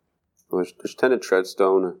 Yeah. There's 10 at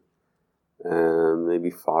Treadstone and maybe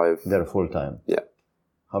 5. They're full-time? Yeah.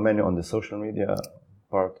 How many on the social media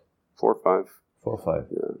part? 4 or 5. 4 or 5?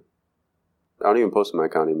 Yeah. I don't even post on my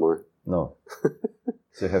account anymore. No.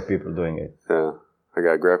 So you have people doing it? Yeah. I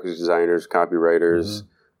got graphics designers, copywriters,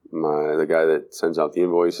 the guy that sends out the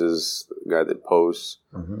invoices, the guy that posts.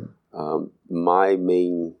 My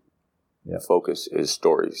main focus is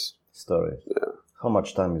stories. Stories? Yeah. How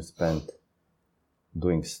much time you spend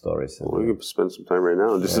doing stories? Well, we can spend some time right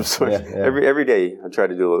now and do some stories. Every day I try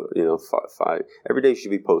to do 5. Every day you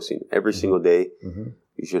should be posting. Every single day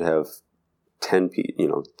you should have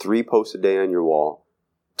 3 posts a day on your wall,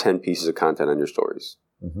 10 pieces of content on your stories.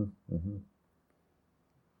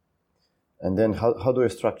 And then how do you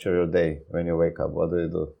structure your day when you wake up? What do you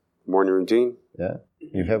do? Morning routine. Yeah.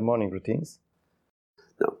 You have morning routines?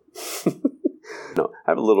 No. No,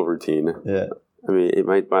 I have a little routine. Yeah. I mean, it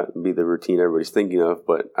might not be the routine everybody's thinking of,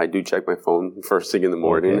 but I do check my phone first thing in the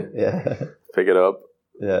morning. Okay. Yeah. Pick it up.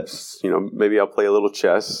 Yeah. Maybe I'll play a little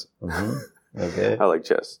chess. Okay. I like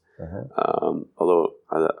chess. Although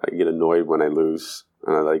I get annoyed when I lose,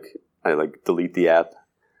 and I delete the app,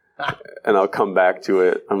 and I'll come back to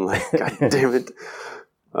it. I'm like, God damn it.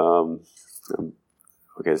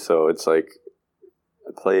 Okay, so it's like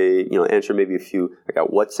I play, answer maybe a few. I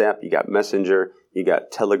got WhatsApp, you got Messenger, you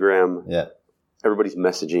got Telegram. Yeah. Everybody's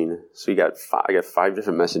messaging. So I got 5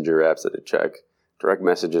 different messenger apps that I check. Direct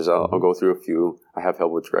messages, I'll go through a few. I have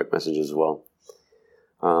help with direct messages as well.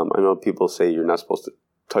 I know people say you're not supposed to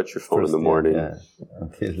touch your phone in the morning. Yeah.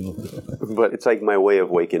 But it's like my way of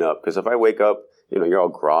waking up. Because if I wake up, you're all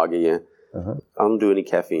groggy. I don't do any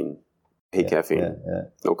caffeine. I hate caffeine. Yeah.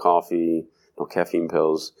 No coffee, no caffeine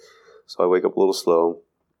pills. So I wake up a little slow.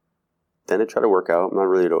 Then I try to work out. I'm not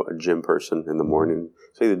really a gym person in the morning.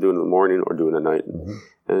 So either do it in the morning or do it at night.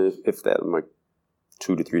 And if that, I'm like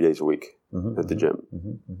 2 to 3 days a week at the gym.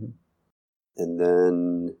 And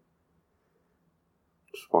then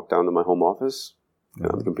just walk down to my home office,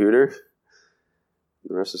 get on the computer.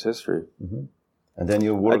 The rest is history. And then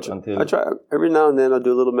you work until... I try. Every now and then I'll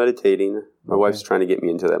do a little meditating. My wife's trying to get me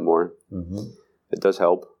into that more. It does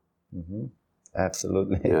help.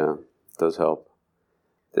 Absolutely. Yeah, it does help.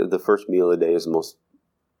 The first meal of the day is the most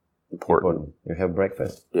important. You have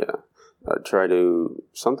breakfast? Yeah. I try to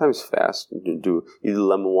sometimes fast. Do either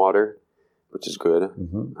lemon water, which is good.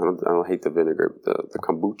 I don't hate the vinegar. The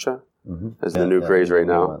kombucha is the new craze right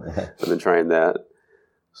now. I've been trying that.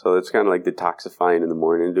 So it's kind of like detoxifying in the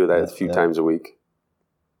morning. Do that a few times a week.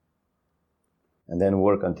 And then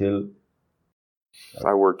work until...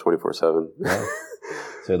 I work 24/7. Yeah.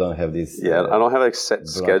 So you don't have this... I don't have a set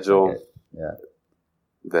schedule. Yeah.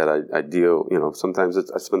 That I deal, sometimes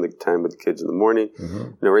I spend the time with the kids in the morning.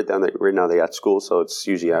 Right now they got school, so it's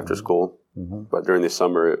usually after school. But during the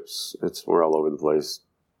summer, we're all over the place.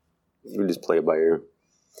 We just play it by ear.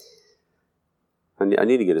 I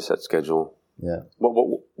need to get a set schedule. Yeah.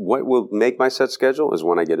 What will make my set schedule is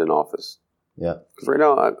when I get in office. Yeah. Because right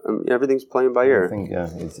now everything's playing by ear. Everything,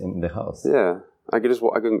 it's in the house. Yeah. I can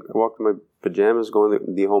walk in my pajamas, go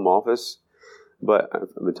in the home office. But I've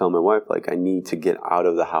been telling my wife, I need to get out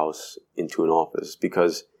of the house into an office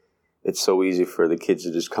because it's so easy for the kids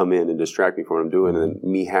to just come in and distract me from what I'm doing and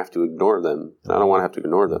then me have to ignore them. I don't want to have to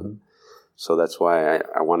ignore them. So that's why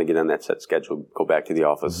I want to get on that set schedule, go back to the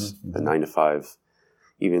office, the 9 to 5.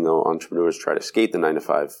 Even though entrepreneurs try to escape the 9 to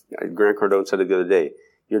 5. Grant Cardone said it the other day,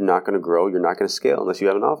 you're not going to grow, you're not going to scale unless you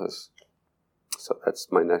have an office. So that's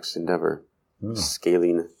my next endeavor,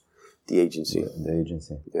 scaling the agency. The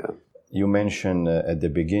agency. Yeah. You mentioned at the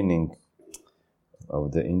beginning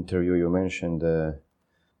of the interview, you mentioned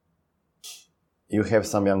you have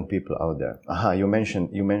some young people out there. You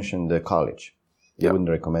mentioned the college. You wouldn't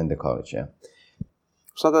recommend the college, yeah?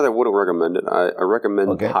 It's not that I wouldn't recommend it. I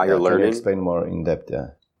recommend higher learning. Can you explain more in depth, yeah?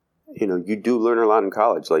 You do learn a lot in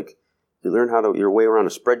college. You learn your way around a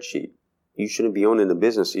spreadsheet. You shouldn't be owning a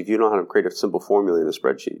business if you don't know how to create a simple formula in a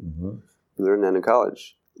spreadsheet. You learn that in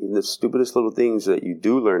college. Even the stupidest little things that you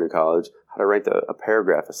do learn in college, how to write a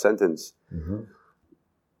paragraph, a sentence.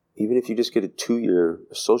 Even if you just get a 2-year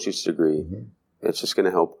associate's degree, it's just going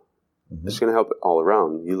to help. It's going to help all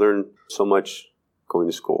around. You learn so much going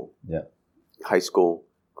to school. Yeah. High school,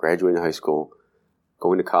 graduating high school,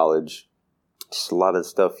 going to college. Just a lot of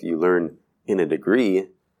stuff you learn in a degree.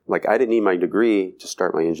 I didn't need my degree to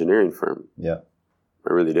start my engineering firm. Yeah.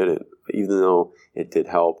 I really didn't. Even though it did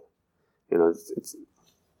help. It's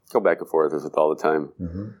go back and forth with it all the time.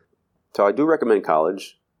 So I do recommend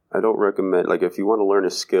college. I don't recommend, if you want to learn a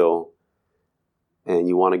skill and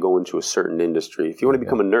you want to go into a certain industry, if you want to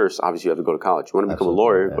become a nurse, obviously you have to go to college. You want to become a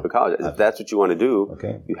lawyer, go to college. If that's what you want to do,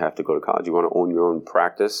 you have to go to college. You want to own your own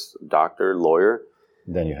practice, doctor, lawyer.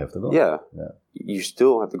 Then you have to go. Yeah. You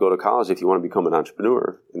still have to go to college if you want to become an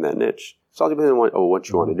entrepreneur in that niche. It's all depending on what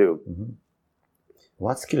you want to do.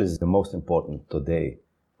 What skill is the most important today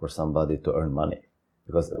for somebody to earn money?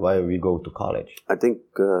 Because why we go to college? I think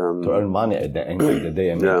to earn money at the end of the day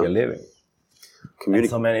and make a living.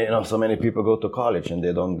 So many people go to college and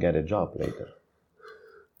they don't get a job later.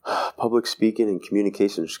 Public speaking and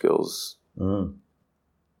communication skills. I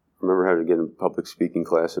remember having to get in public speaking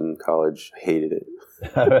class in college. Hated it.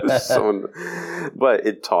 But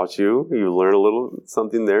it taught you. You learn a little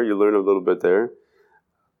something there. You learn a little bit there.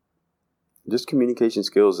 Just communication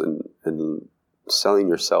skills and selling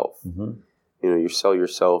yourself. You sell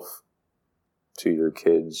yourself to your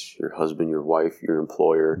kids, your husband, your wife, your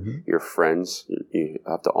employer, your friends. You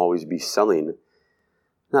have to always be selling,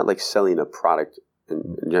 not like selling a product.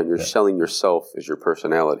 And you're selling yourself as your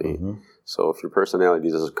personality. So if your personality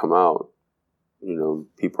doesn't come out,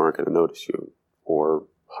 people aren't going to notice you or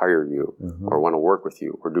hire you or want to work with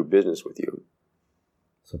you or do business with you.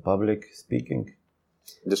 So public speaking?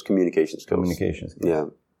 Just communication skills. Communication skills. Yeah.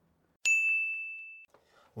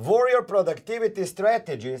 Warrior Productivity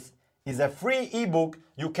Strategies is a free ebook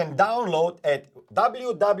you can download at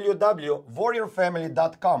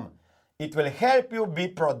www.warriorfamily.com. It will help you be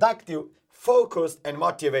productive, focused, and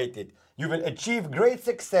motivated. You will achieve great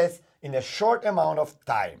success in a short amount of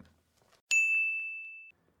time.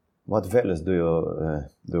 What values do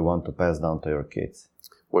you want to pass down to your kids?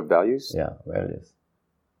 What values? Yeah, values.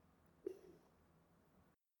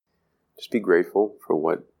 Just be grateful for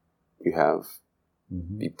what you have.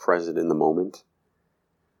 Mm-hmm. Be present in the moment.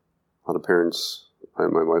 A lot of parents,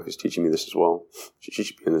 my wife is teaching me this as well. She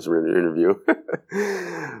should be in this interview.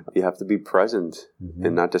 You have to be present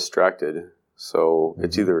and not distracted. So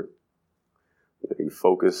it's either you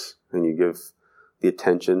focus and you give the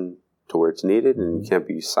attention to where it's needed, and you can't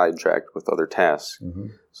be sidetracked with other tasks.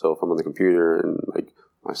 So if I'm on the computer and like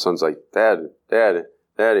my son's like, Daddy,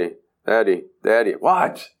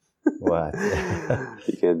 what? What?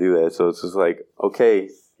 You can't do that. So it's just like, okay,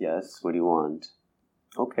 yes, what do you want?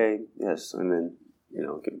 Okay, yes, and then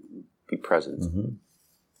be present.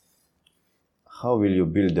 How will you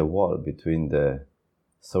build a wall between the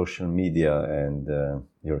social media and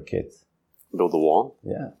your kids? Build a wall?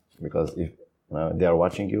 Yeah, because if they are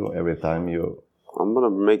watching you every time I'm gonna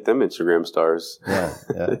make them Instagram stars. Yeah.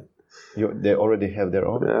 They already have their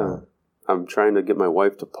own. Yeah, I'm trying to get my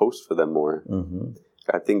wife to post for them more.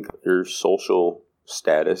 I think your social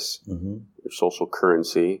status, your social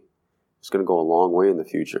currency, is going to go a long way in the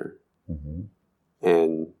future.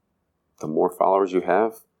 And the more followers you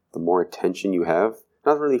have, the more attention you have.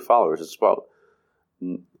 Not really followers, it's about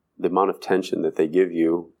the amount of attention that they give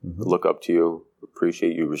you, look up to you,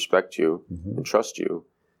 appreciate you, respect you, and trust you.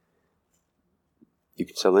 You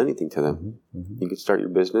can sell anything to them. You can start your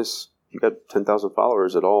business. You got 10,000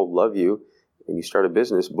 followers that all love you, and you start a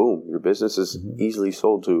business, boom, your business is easily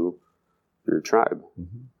sold to your tribe.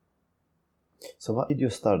 So why did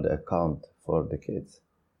you start the account for the kids?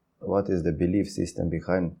 What is the belief system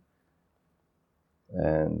behind,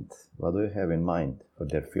 and what do you have in mind for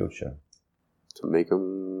their future? To make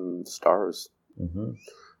them stars.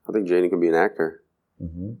 I think Jaden can be an actor.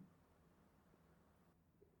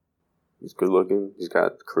 He's good looking. He's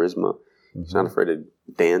got charisma. He's not afraid to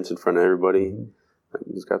dance in front of everybody.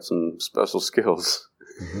 He's got some special skills.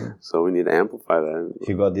 So we need to amplify that.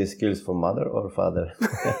 He got these skills from mother or father?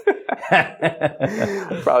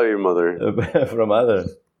 Probably your mother. From mother?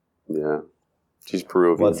 Yeah. She's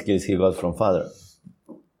Peruvian. What skills he got from father?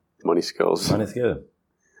 Money skills. Money skills.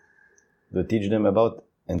 Do you teach them about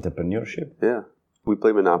entrepreneurship? Yeah. We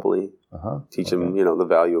play Monopoly. Teach them, the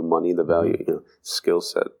value of money, the value, skill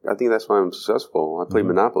set. I think that's why I'm successful. I play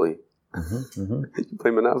Monopoly. You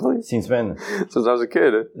play Monopoly? Since when? Since I was a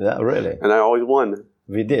kid. Yeah, really? And I always won.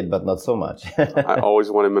 We did, but not so much. I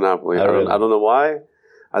always won in Monopoly. I don't know why.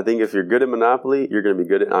 I think if you're good at Monopoly, you're going to be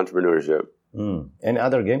good at entrepreneurship. Any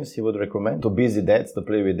other games you would recommend to busy dads to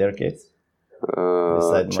play with their kids?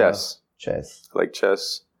 Chess. Chess. I like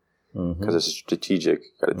chess because it's strategic.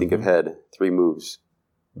 Got to think ahead. 3 moves.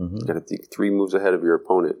 You got to think 3 moves ahead of your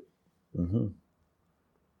opponent.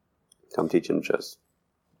 I'm teaching chess.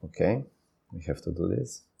 Okay, we have to do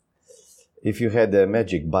this. If you had a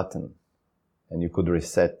magic button and you could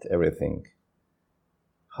reset everything,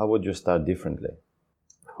 how would you start differently?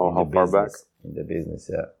 How far back? In the business,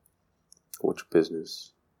 yeah. Which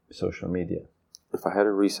business? Social media. If I had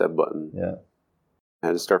a reset button, I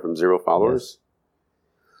had to start from 0 followers. Yes.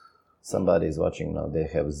 Somebody is watching now. They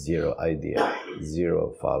have 0 idea,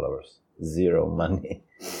 0 followers, 0 money.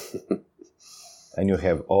 And you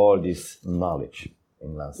have all this knowledge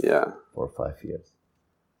in last 4 or 5 years.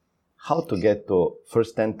 How to get to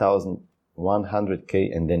first 10,000,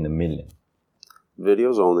 100K, and then 1 million?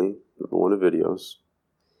 Videos only. Number 1 of videos.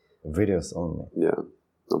 Videos only? Yeah.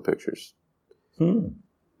 No pictures. Okay.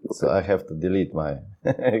 So I have to delete my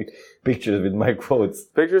pictures with my quotes.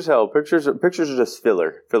 Pictures help. Pictures are just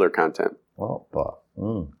filler content.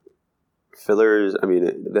 Fillers,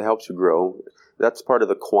 that helps you grow. That's part of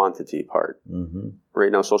the quantity part.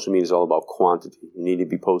 Right now, social media is all about quantity. You need to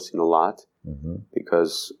be posting a lot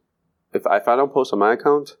because if I don't post on my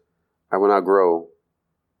account, I will not grow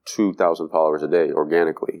 2,000 followers a day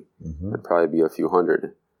organically. It'd probably be a few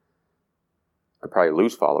hundred. I'd probably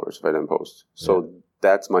lose followers if I didn't post. So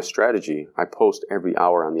that's my strategy. I post every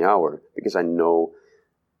hour on the hour because I know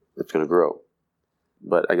it's going to grow.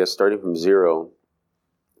 But I guess starting from 0,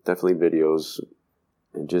 definitely videos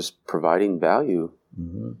and just providing value.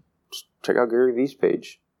 Just check out Gary Vee's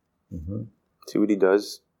page. See what he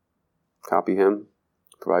does. Copy him.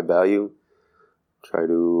 Provide value. Try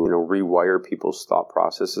to rewire people's thought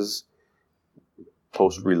processes.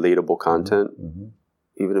 Post relatable content.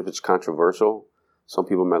 Even if it's controversial. Some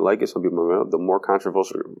people might like it, some people might not. The more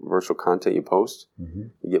controversial content you post,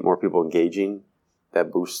 you get more people engaging.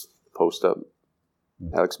 That boosts the post up.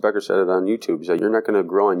 Alex Becker said it on YouTube. He said, you're not going to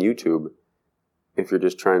grow on YouTube if you're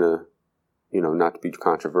just trying to, not to be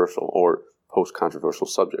controversial or post controversial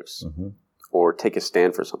subjects or take a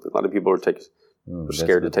stand for something. A lot of people are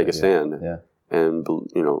scared to take a stand and,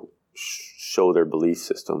 show their belief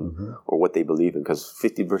system or what they believe in, because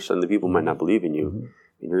 50% of the people might not believe in you.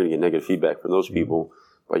 And you're going to get negative feedback from those people,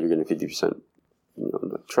 but you're getting 50%.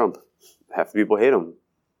 Trump, half the people hate him.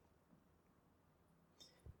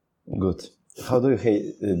 Good. How do you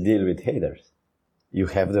deal with haters? You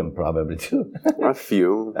have them probably too. A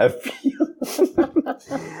few. A few.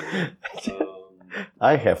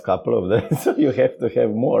 I have a couple of them, so you have to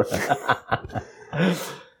have more.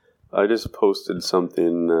 I just posted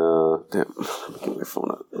something. Damn, let me get my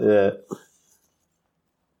phone up. Yeah.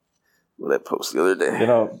 What I posted the other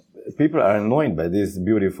day. People are annoyed by these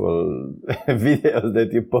beautiful videos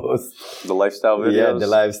that you post. The lifestyle videos? Yeah, the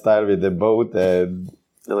lifestyle with the boat. And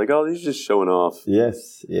they're like, oh, these are just showing off.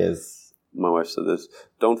 Yes, yes. My wife said this.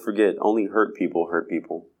 Don't forget, only hurt people hurt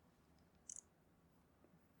people.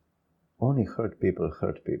 Only hurt people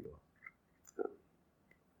hurt people.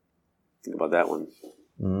 Think about that one.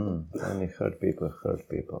 Only hurt people hurt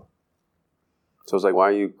people. So it's like, why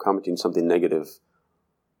are you commenting something negative?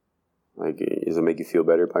 Like, does it make you feel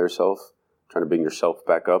better by yourself? Trying to bring yourself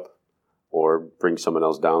back up? Or bring someone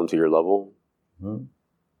else down to your level? Do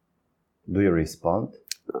you respond?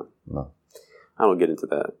 No. I don't get into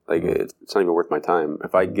that. Like, it's not even worth my time.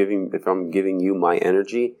 If I'm giving you my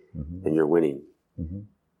energy, then you're winning.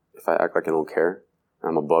 If I act like I don't care,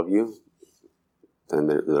 I'm above you, then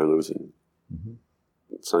they're losing.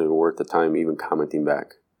 It's not even worth the time even commenting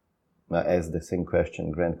back. As the same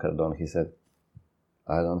question, Grant Cardone, he said,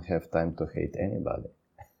 I don't have time to hate anybody.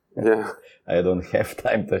 Yeah. I don't have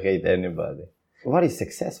time to hate anybody. What is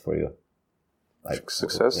success for you?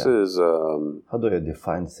 Success is... How do you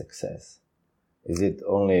define success? Is it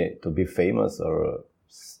only to be famous or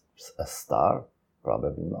a star?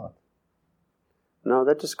 Probably not. No,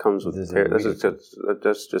 that just comes with...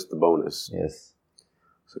 That's just the bonus. Yes.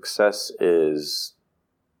 Success is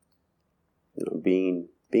being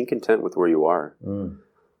content with where you are.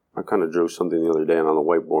 I kind of drew something the other day on the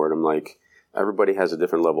whiteboard. I'm like, everybody has a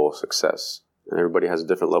different level of success, and everybody has a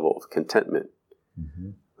different level of contentment.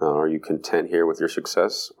 Are you content here with your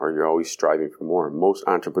success, or you're always striving for more? Most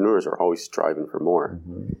entrepreneurs are always striving for more.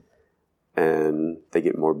 And they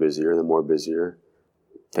get more busier, the more busier.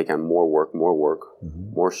 Take on more work,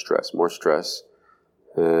 more stress.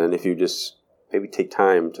 And if you just maybe take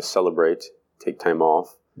time to celebrate, take time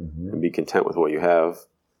off, and be content with what you have,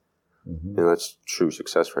 and that's true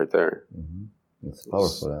success right there. It's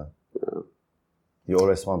powerful. Yeah. You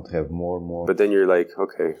always want to have more. But then you're like,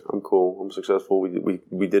 okay, I'm cool, I'm successful.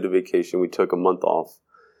 We did a vacation, we took a month off.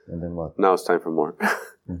 And then what? Now it's time for more.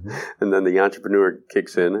 And then the entrepreneur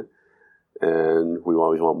kicks in, and we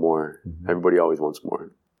always want more. Everybody always wants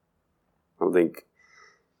more. I don't think,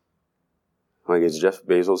 is Jeff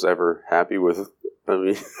Bezos ever happy with,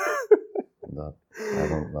 No, I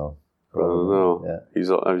don't know. Probably. I don't know.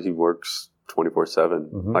 Yeah. He works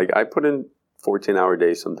 24/7. Like, I put in 14-hour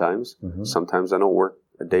days sometimes. Sometimes I don't work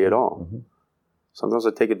a day at all. Sometimes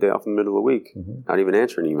I take a day off in the middle of the week, not even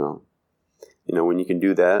answer an email. When you can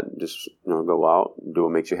do that, just go out, do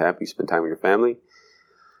what makes you happy, spend time with your family,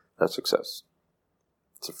 that's success.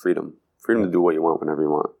 It's a freedom. Freedom to do what you want whenever you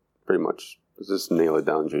want, pretty much. Let's just nail it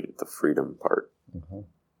down to the freedom part.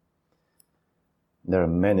 There are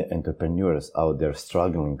many entrepreneurs out there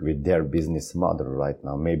struggling with their business model right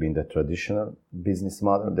now, maybe in the traditional business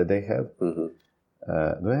model that they have. Do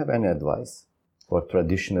you have any advice for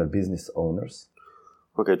traditional business owners?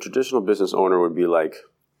 Okay, traditional business owner would be like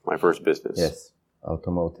my first business. Yes,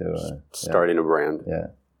 automotive. Starting a brand.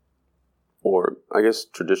 Yeah. Or I guess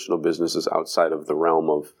traditional business is outside of the realm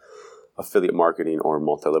of affiliate marketing or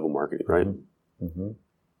multi-level marketing, right?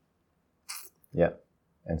 Yeah,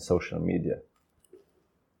 and social media.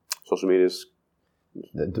 Social media is...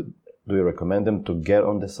 Do you recommend them to get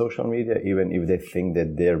on the social media even if they think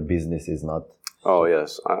that their business is not? Oh,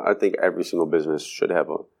 yes. I think every single business should have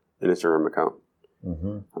an Instagram account.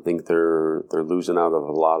 I think they're losing out of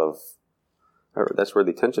a lot of... That's where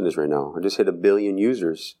the attention is right now. I just hit 1 billion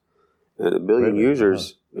users. And 1 billion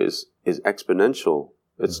users is exponential.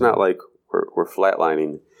 It's not like we're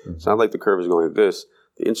flatlining. It's not like the curve is going like this.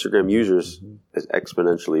 The Instagram users is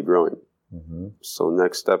exponentially growing. So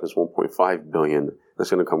next step is 1.5 billion. That's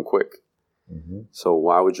going to come quick. So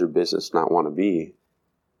why would your business not want to be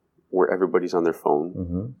where everybody's on their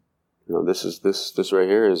phone? This right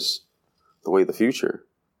here is the way of the future.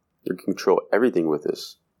 You can control everything with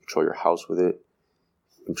this. Control your house with it.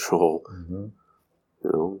 Control,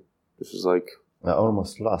 this is like... I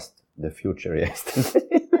almost lost the future yesterday.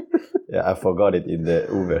 Yeah, I forgot it in the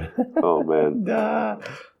Uber. Oh, man.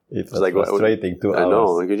 It was like frustrating 2 hours. I know.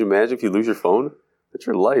 Like, could you imagine if you lose your phone? That's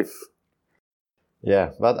your life.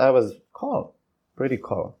 Yeah, but I was calm. Pretty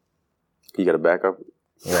calm. You got a backup?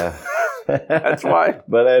 Yeah. That's why.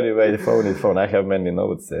 But anyway, the phone is phone. I have many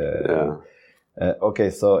notes. Okay,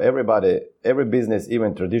 so every business,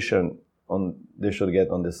 even tradition, they should get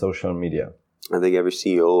on the social media. I think every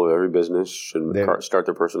CEO of every business should start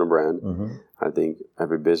their personal brand. Mm-hmm. I think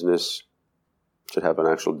every business should have an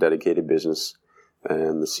actual dedicated business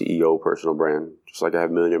and the CEO personal brand. Just like I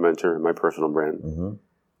have Millionaire Mentor and my personal brand.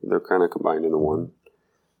 Mm-hmm. They're kind of combined into one.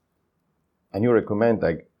 And you recommend,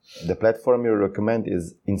 like, the platform you recommend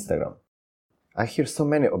is Instagram. I hear so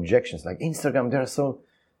many objections, like Instagram, there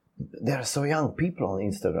are so young people on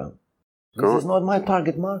Instagram. This is not my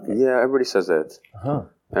target market. Yeah, everybody says that. Uh-huh.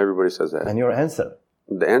 Everybody says that. And your answer?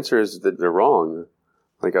 The answer is that they're wrong.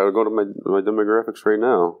 Like, I'll go to my demographics right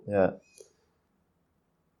now. Yeah.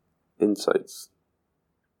 Insights.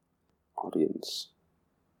 Audience.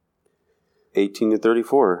 18 to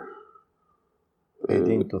 34.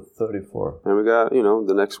 18 to 34. And we got,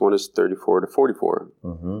 the next one is 34 to 44.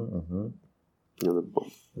 Mm-hmm, mm-hmm.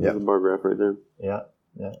 The bar graph right there. Yeah,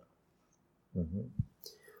 yeah. Mm-hmm.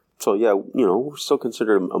 So, yeah, we're still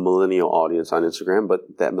considered a millennial audience on Instagram,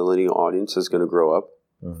 but that millennial audience is going to grow up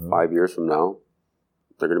 5 years from now.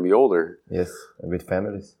 They're going to be older. Yes, with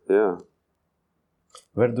families. Yeah.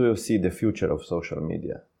 Where do you see the future of social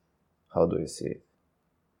media? How do you see it?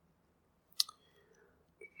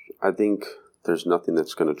 I think there's nothing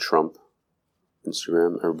that's going to trump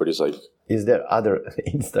Instagram. Everybody's like... Is there other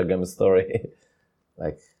Instagram story?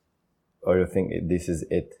 Or you think this is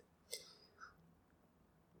it?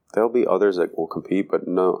 There'll be others that will compete, but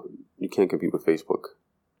no, you can't compete with Facebook.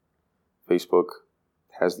 Facebook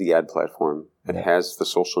has the ad platform. It has the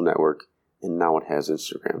social network, and now it has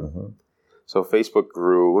Instagram. Mm-hmm. So Facebook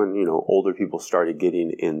grew, and, older people started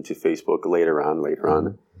getting into Facebook later on.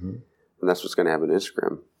 Mm-hmm. And that's what's going to happen to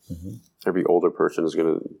Instagram. Mm-hmm. Every older person is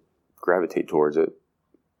going to gravitate towards it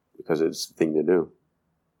because it's the thing to do.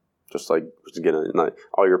 Just like, again,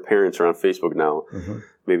 all your parents are on Facebook now. Mm-hmm.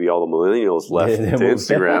 Maybe all the millennials left to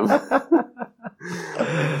Instagram.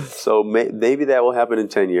 So maybe that will happen in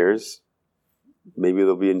 10 years. Maybe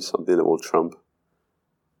there'll be something that will trump.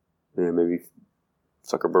 Maybe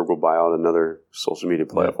Zuckerberg will buy out another social media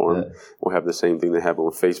platform. Yeah. We'll have the same thing that happened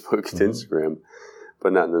with Facebook to Instagram,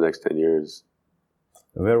 but not in the next 10 years.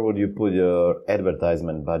 Where would you put your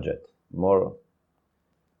advertisement budget? More?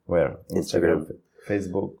 Where? Instagram.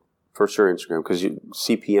 Facebook? For sure, Instagram, because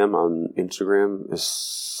CPM on Instagram is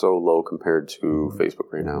so low compared to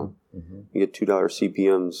Facebook right now. Mm-hmm. You get $2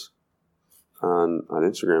 CPMs on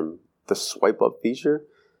Instagram. The swipe up feature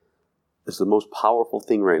is the most powerful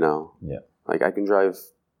thing right now. Yeah, like I can drive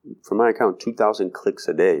from my account 2,000 clicks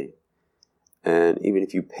a day, and even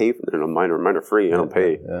if you pay for them, mine are free. I don't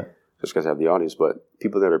pay just because I have the audience. But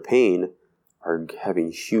people that are paying are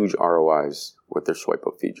having huge ROIs with their swipe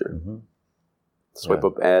up feature. Mm-hmm. Swipe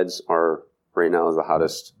up ads are right now is the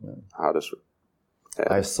hottest. Ad.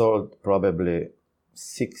 I sold probably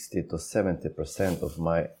 60 to 70% of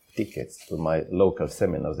my tickets to my local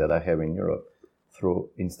seminars that I have in Europe through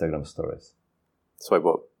Instagram stories. Swipe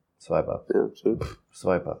up. Yeah, see?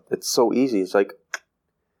 Swipe up. It's so easy. It's like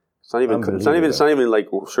it's not even like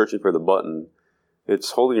searching for the button.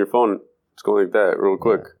 It's holding your phone. It's going like that real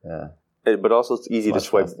quick. Yeah. But also it's easy to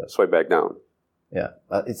swipe back down. Yeah,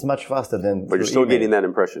 it's much faster than. But you're still getting that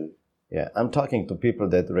impression. Yeah, I'm talking to people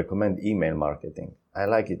that recommend email marketing. I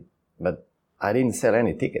like it, but I didn't sell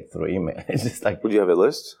any ticket through email. It's just like. Would you have a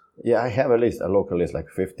list? Yeah, I have a local list, like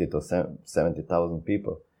 50 to 70,000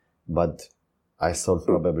 people, but I sold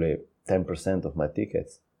probably 10% of my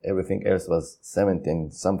tickets. Everything else was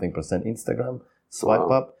 17-something% Instagram,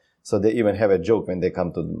 swipe up. So they even have a joke when they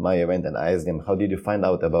come to my event and I ask them, how did you find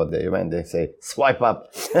out about the event? They say, swipe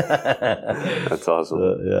up. That's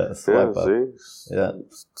awesome. Swipe up. See? Yeah.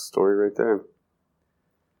 Story right there.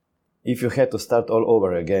 If you had to start all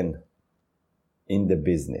over again in the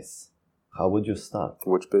business, how would you start?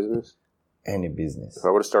 Which business? Any business. If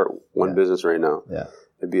I were to start one business right now,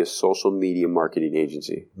 it'd be a social media marketing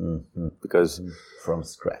agency. Mm-hmm. Because from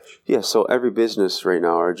scratch. Yeah, so every business right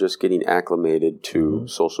now are just getting acclimated to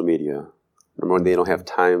social media. Number one, they don't have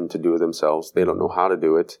time to do it themselves. They don't know how to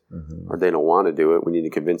do it, or they don't want to do it. We need to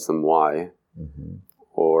convince them why. Mm-hmm.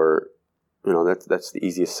 Or, that's the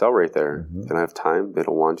easiest sell right there. They don't have time. They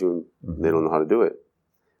don't want to. And they don't know how to do it.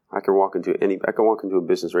 I can walk into a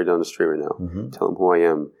business right down the street right now, tell them who I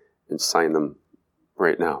am, and sign them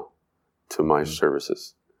right now to my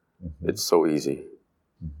services. It's so easy.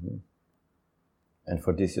 And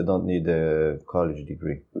for this, you don't need a college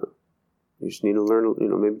degree. No. You just need to learn,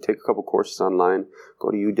 maybe take a couple courses online,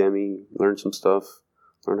 go to Udemy, learn some stuff,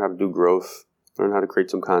 learn how to do growth, learn how to create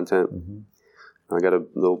some content. I got a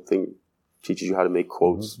little thing, teaches you how to make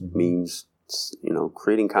quotes, memes.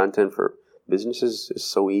 Creating content for businesses is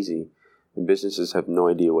so easy. And businesses have no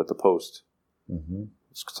idea what to post.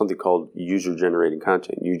 It's something called user-generated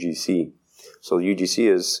content, UGC. So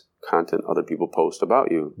UGC is content other people post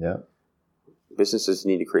about you. Yeah. Businesses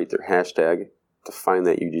need to create their hashtag to find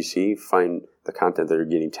that UGC, find the content that they're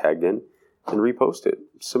getting tagged in, and repost it.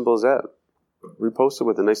 Simple as that. Repost it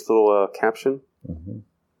with a nice little caption. You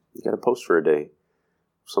got to post for a day.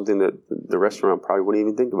 Something that the restaurant probably wouldn't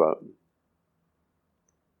even think about.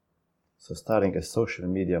 So starting a social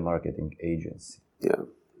media marketing agency. Yeah.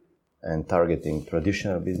 And targeting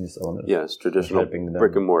traditional business owners. Yes, traditional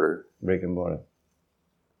brick and mortar. Brick and mortar.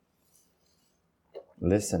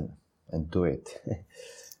 Listen and do it.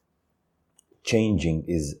 Changing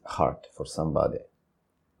is hard for somebody.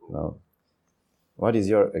 What is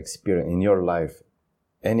your experience in your life?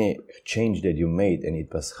 Any change that you made and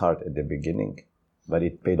it was hard at the beginning, but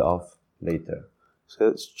it paid off later? So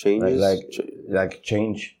it's changes? Like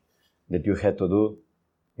change that you had to do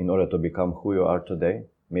in order to become who you are today?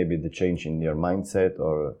 Maybe the change in your mindset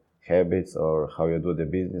or habits or how you do the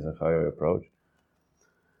business and how you approach?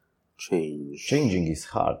 Change. Changing is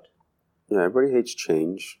hard. Yeah, everybody hates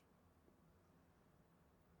change.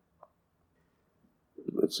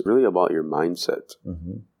 It's really about your mindset.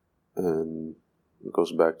 And it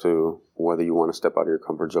goes back to whether you want to step out of your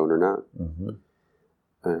comfort zone or not.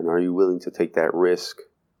 And are you willing to take that risk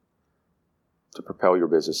to propel your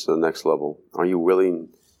business to the next level? Are you willing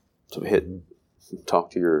to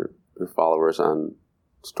talk to your followers on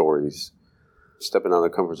stories? Stepping out of the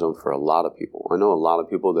comfort zone for a lot of people. I know a lot of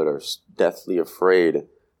people that are deathly afraid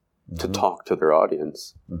to talk to their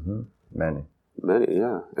audience. Many,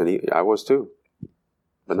 yeah. And I was too.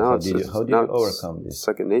 But now how did you overcome this?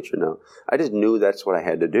 Second nature now. I just knew that's what I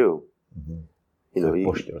had to do. You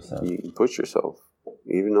pushed yourself. You push yourself.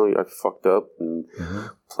 Even though I fucked up and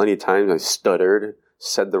plenty of times I stuttered,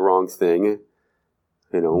 said the wrong thing.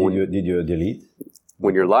 Did you delete?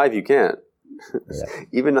 When you're live, you can't. Yeah.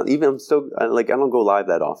 even I'm still I don't go live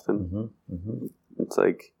that often. It's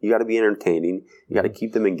like you got to be entertaining. You got to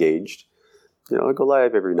keep them engaged. I go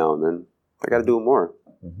live every now and then. I got to do it more.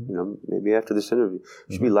 Maybe after this interview,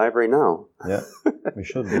 we should be live right now. Yeah, we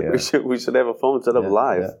should be. Yeah. we should have a phone set up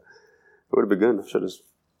live. Yeah. It would have been good. I should have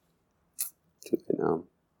do it now.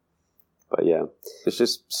 But yeah, it's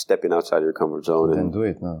just stepping outside your comfort zone. Then do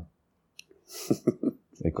it now.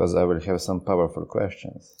 Because I will have some powerful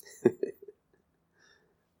questions.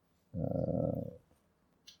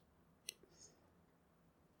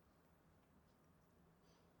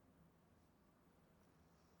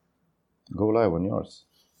 Go live on yours.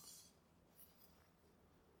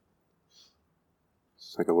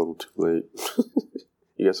 It's like a little too late.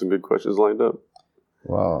 You got some good questions lined up.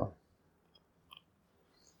 Wow.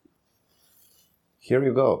 Here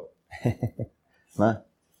you go.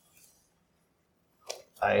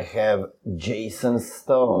 I have Jason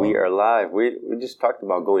Stone. We are live. We just talked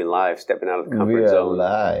about going live, stepping out of the comfort zone. We are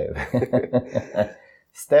live.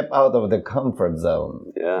 Step out of the comfort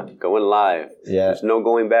zone. Yeah, going live. Yeah. There's no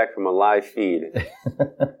going back from a live feed.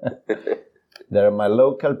 There are my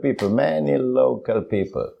local people, many local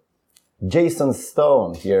people. Jason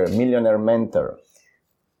Stone here, millionaire mentor.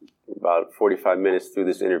 About 45 minutes through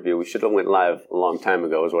this interview. We should have went live a long time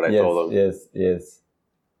ago is what I told them. Yes.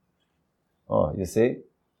 Oh, you see?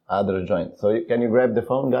 Other joint. So can you grab the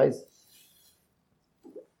phone, guys?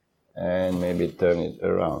 And maybe turn it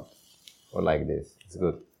around. Or like this. It's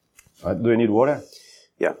good. Do you need water?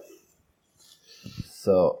 Yeah.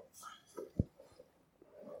 So,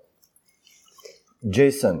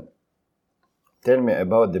 Jason, tell me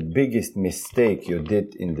about the biggest mistake you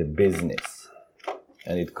did in the business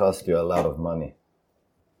and it cost you a lot of money.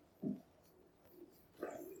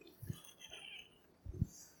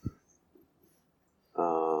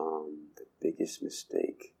 The biggest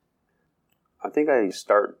mistake. I think I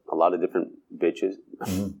start a lot of different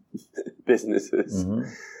businesses,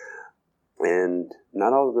 and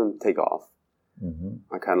not all of them take off.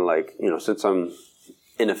 I kind of since I'm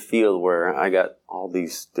in a field where I got all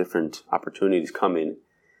these different opportunities coming,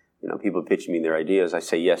 people pitch me their ideas. I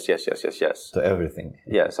say yes. To everything.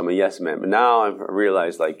 Yes, I'm a yes man. But now I've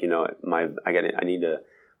realized, I need to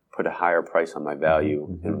put a higher price on my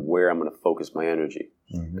value and where I'm going to focus my energy.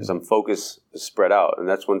 Because I'm focused, spread out. And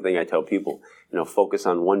that's one thing I tell people, focus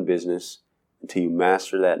on one business until you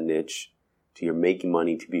master that niche, till you're making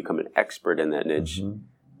money to become an expert in that niche.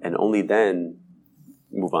 And only then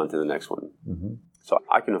move on to the next one. So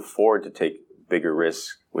I can afford to take bigger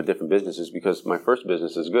risks with different businesses because my first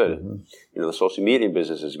business is good. The social media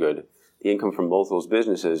business is good. The income from both those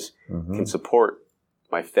businesses can support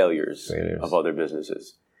my failures of other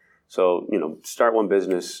businesses. So, start one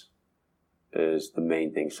business is the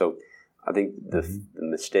main thing. So I think the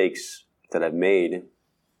mistakes that I've made,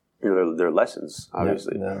 they're lessons,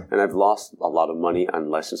 obviously. And I've lost a lot of money on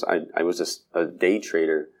lessons. I was a day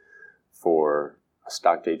trader for a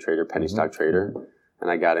stock day trader, penny stock trader. And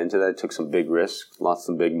I got into that, took some big risks, lost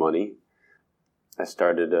some big money. I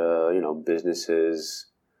started, businesses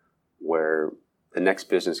where the next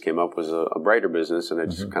business came up was a brighter business, and I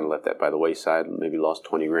just kind of left that by the wayside and maybe lost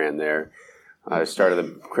 20 grand there. I started a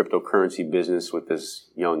cryptocurrency business with this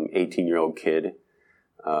young 18-year-old kid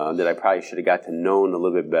that I probably should have got to know a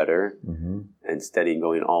little bit better instead of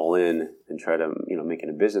going all in and try to, making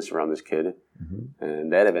a business around this kid.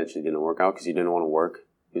 And that eventually didn't work out because he didn't want to work.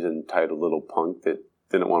 He was an entitled little punk that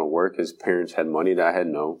didn't want to work. His parents had money that I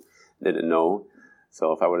didn't know.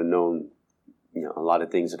 So if I would have known, a lot of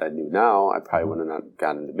things that I knew now, I probably would have not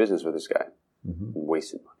gotten into business with this guy and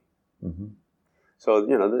wasted money. So,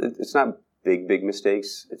 it's not big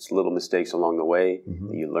mistakes. It's little mistakes along the way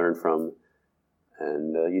that you learn from,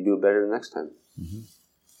 and you do it better the next time.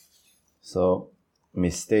 So,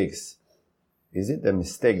 mistakes. Is it a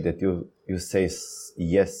mistake that you say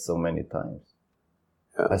yes so many times?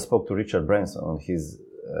 Yeah. I spoke to Richard Branson on his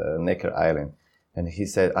Necker Island, and he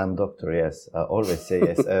said, "I'm doctor, yes. I always say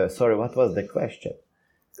yes." Sorry, what was the question?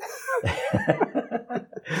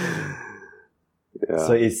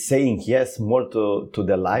 So is saying yes more to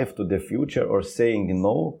the life, to the future, or saying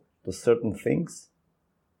no to certain things?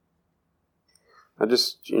 I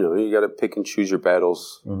just, you got to pick and choose your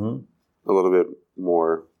battles a little bit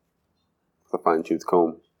more with a fine-tooth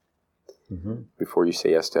comb before you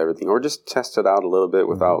say yes to everything. Or just test it out a little bit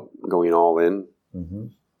without going all in.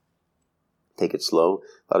 Take it slow.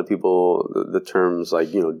 A lot of people, the terms like,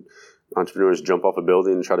 entrepreneurs jump off a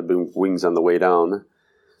building and try to build wings on the way down.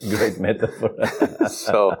 Great metaphor.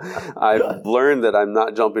 So I've learned that I'm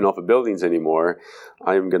not jumping off of buildings anymore.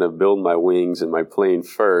 I'm going to build my wings and my plane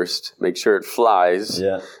first, make sure it flies,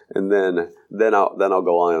 and then I'll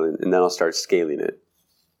go on and then I'll start scaling it.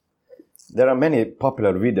 There are many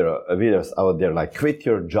popular videos out there like quit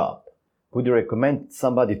your job. Would you recommend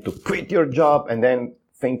somebody to quit your job and then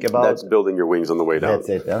think about... That's building your wings on the way down. That's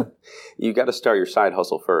it, yeah? You got to start your side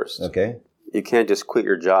hustle first. Okay. You can't just quit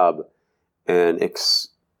your job and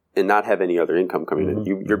not have any other income coming in.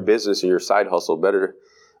 Your business and your side hustle better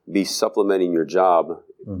be supplementing your job,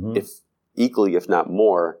 if equally, if not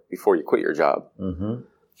more, before you quit your job.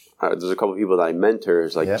 There's a couple of people that I mentor.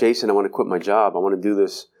 It's like, Jason, I want to quit my job. I want to do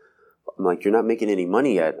this. I'm like, you're not making any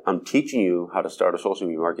money yet. I'm teaching you how to start a social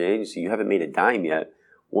media marketing agency. You haven't made a dime yet.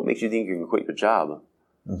 What makes you think you can quit your job?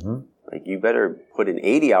 Like, you better put in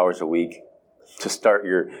 80 hours a week to start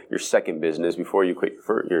your second business before you quit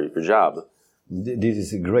your job. This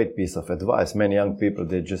is a great piece of advice. Many young people,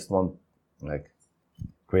 they just want,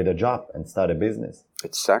 quit a job and start a business.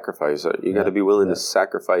 It's sacrifice. You got to be willing to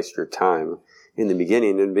sacrifice your time. In the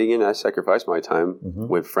beginning, I sacrificed my time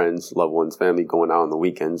with friends, loved ones, family, going out on the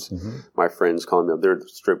weekends. My friends calling me up. They're at the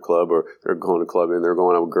strip club or they're going to club and they're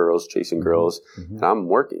going out with girls, chasing girls. And I'm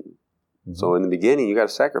working. So in the beginning, you got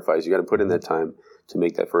to sacrifice. You got to put in that time to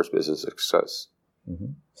make that first business a success.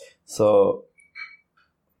 So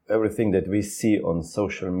everything that we see on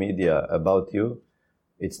social media about you,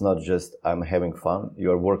 it's not just I'm having fun.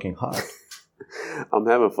 You're working hard. I'm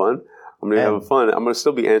having fun. I'm going to have fun. I'm going to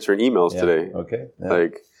still be answering emails today. Okay.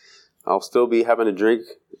 I'll still be having a drink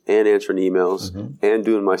and answering emails and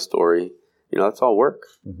doing my story. That's all work.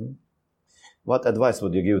 What advice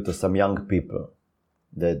would you give to some young people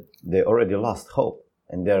that they already lost hope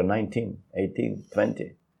and they're 19, 18,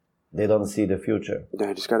 20? They don't see the future.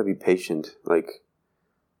 I just got to be patient.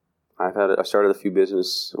 I started a few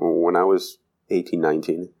business when I was 18,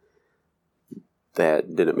 19.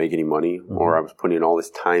 That didn't make any money, or I was putting all this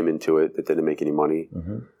time into it that didn't make any money.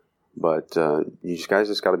 But you guys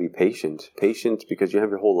just got to be patient. Patient because you have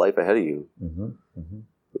your whole life ahead of you.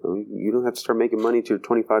 You don't have to start making money till you're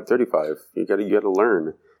 25, 35. You got to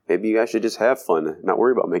learn. Maybe you guys should just have fun, not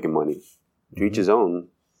worry about making money. To each his own,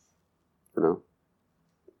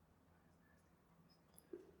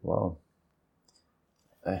 Wow.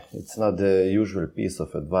 It's not the usual piece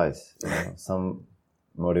of advice. Some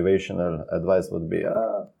motivational advice would be,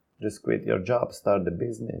 Just quit your job, start the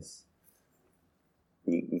business.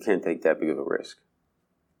 You can't take that big of a risk.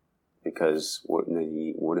 Because what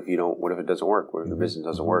if you don't? What if it doesn't work? What if your business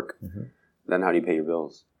doesn't work? Then how do you pay your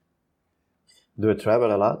bills? Do you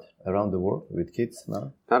travel a lot around the world with kids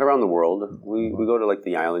now? Not around the world. We go to like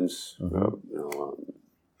the islands,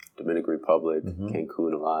 Dominican Republic,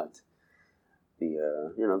 Cancun a lot.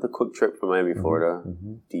 The quick trip from Miami, Florida,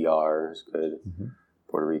 DR is good.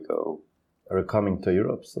 Puerto Rico. Are you coming to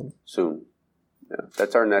Europe soon? Soon. Yeah,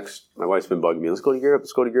 that's our next. My wife's been bugging me. Let's go to Europe.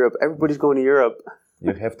 Let's go to Europe. Everybody's going to Europe.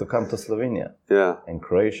 You have to come to Slovenia. Yeah. And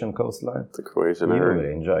Croatian coastline. The Croatian. You will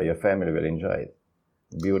enjoy. Your family will enjoy it.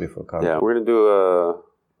 Beautiful country. Yeah, we're gonna do a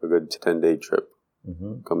good 10-day trip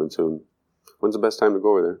coming soon. When's the best time to go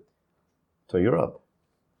over there? To Europe.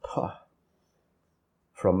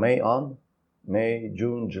 From May on, May,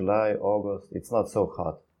 June, July, August. It's not so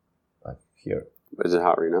hot like here. Is it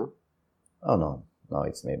hot right now? Oh no, now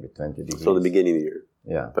it's maybe 20 degrees. So the beginning of the year.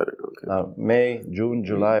 Yeah. Better. Okay. Now May, June,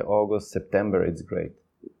 July, August, September. It's great.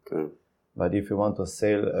 Okay. But if you want to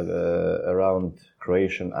sail around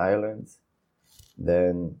Croatian islands,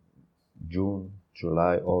 then June,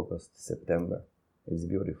 July, August, September. It's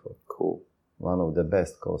beautiful. Cool. One of the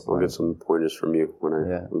best coastlines. I'll get some pointers from you when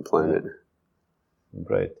we plan it.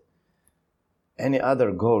 Great. Any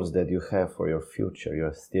other goals that you have for your future?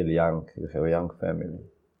 You're still young. You have a young family.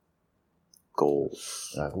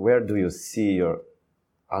 Goals. Where do you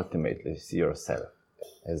ultimately see yourself?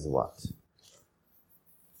 As what?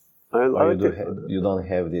 You don't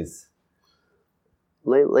have this.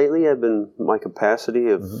 Lately, my capacity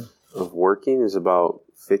of working is about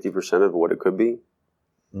 50% of what it could be.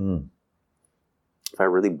 If I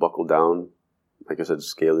really buckle down, like I said,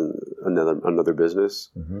 scaling another business,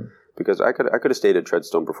 because I could have stayed at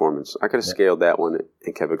Treadstone Performance. I could have scaled that one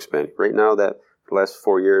and kept expanding. Right now, that for the last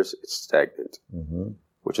 4 years, it's stagnant,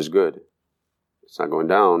 which is good. It's not going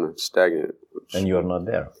down; it's stagnant. And you are not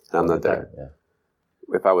there. I'm not there. Yeah.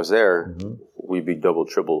 If I was there, we'd be double,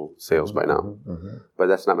 triple sales by now. But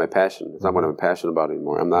that's not my passion. It's not what I'm passionate about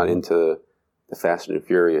anymore. I'm not into the Fast and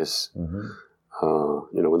Furious.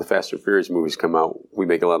 When the Fast and Furious movies come out, we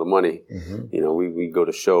make a lot of money. We go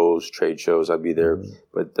to shows, trade shows. I'd be there,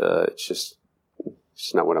 but it's just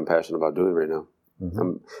not what I'm passionate about doing right now.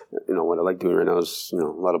 What I like doing right now is a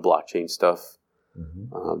lot of blockchain stuff,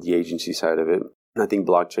 the agency side of it. And I think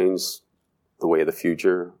blockchain's the way of the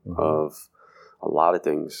future of a lot of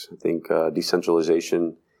things. I think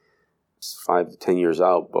decentralization is 5 to 10 years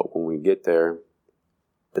out, but when we get there,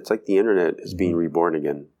 it's like the internet is being reborn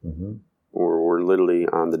again. We're literally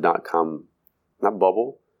on the .com, not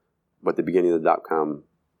bubble, but the beginning of the .com,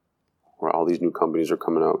 where all these new companies are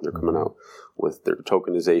coming out. They're coming out with their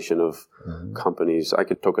tokenization of companies. I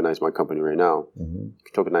could tokenize my company right now. You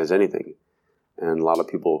could tokenize anything. And a lot of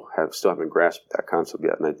people still haven't grasped that concept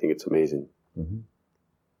yet, and I think it's amazing.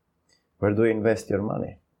 Where do you invest your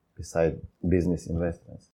money besides business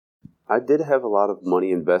investments? I did have a lot of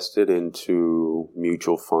money invested into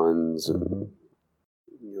mutual funds and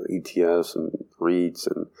ETFs and REITs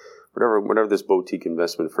and whatever this boutique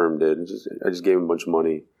investment firm did. I just gave them a bunch of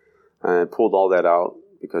money. I pulled all that out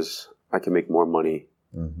because I can make more money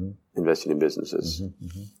investing in businesses,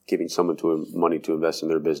 giving someone money to invest in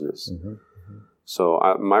their business. So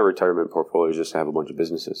my retirement portfolio is just to have a bunch of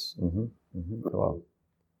businesses. Wow.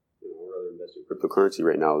 I'd rather invest in cryptocurrency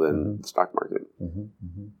right now than the stock market.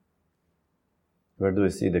 Where do you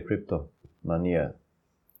see the crypto mania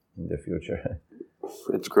in the future?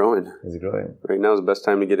 It's growing. It's growing. Right now is the best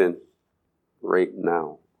time to get in. Right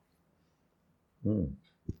now.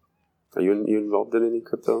 Are you involved in any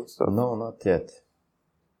crypto stuff? No, not yet.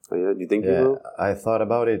 Oh, yeah? Do you think you will? I thought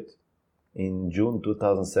about it in June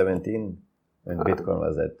 2017 when Bitcoin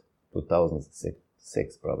was at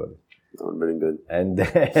 2006 probably. That would have been good. And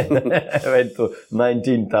then I went to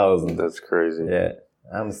 19,000. That's crazy. Yeah.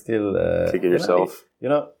 I'm still... Kicking yourself.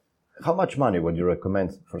 How much money would you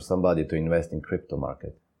recommend for somebody to invest in crypto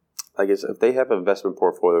market? I guess if they have an investment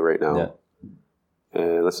portfolio right now,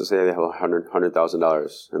 and let's just say they have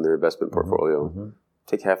 $100,000 in their investment portfolio,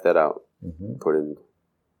 take half that out, put in,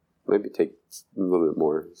 maybe take a little bit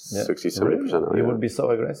more, 60, 70% out. You would be so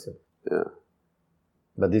aggressive. Yeah.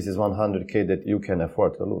 But this is 100K that you can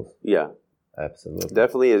afford to lose. Yeah. Absolutely.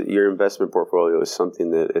 Definitely your investment portfolio is something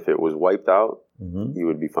that if it was wiped out, you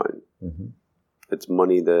would be fine. It's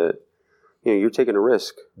money that, you're taking a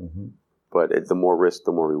risk, but the more risk,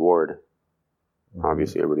 the more reward.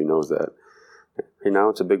 Obviously, everybody knows that. Right now,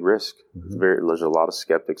 it's a big risk. There's a lot of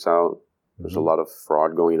skeptics out. There's a lot of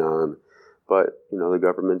fraud going on. But, the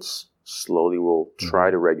governments slowly will try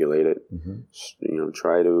to regulate it,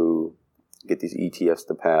 try to get these ETFs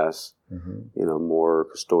to pass, more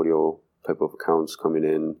custodial type of accounts coming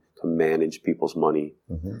in to manage people's money.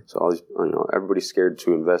 So all these, everybody's scared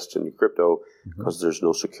to invest in crypto because there's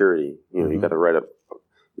no security. You got to write up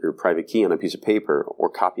your private key on a piece of paper or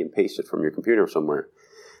copy and paste it from your computer somewhere.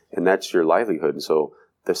 And that's your livelihood. So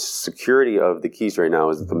the security of the keys right now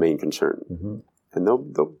is the main concern. And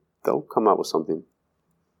they'll come out with something.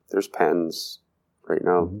 There's patents right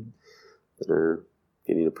now that are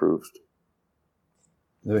getting approved.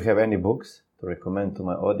 Do you have any books to recommend to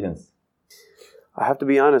my audience? I have to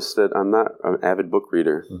be honest that I'm not an avid book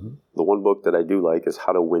reader. The one book that I do like is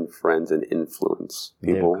How to Win Friends and Influence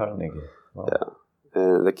People. Dale Carnegie. Wow. Yeah.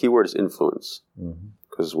 And the key word is influence.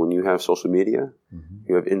 Because when you have social media,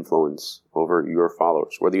 you have influence over your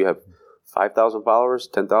followers. Whether you have 5,000 followers,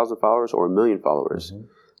 10,000 followers, or 1 million followers,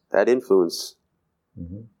 that influence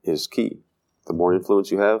is key. The more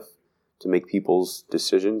influence you have to make people's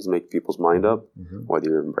decisions, make people's mind up, whether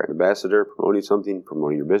you're a brand ambassador, promoting something,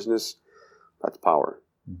 promoting your business, that's power.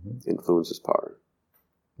 Influence is power.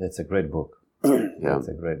 That's a great book. Yeah. That's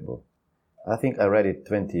a great book. I think I read it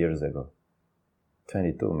 20 years ago.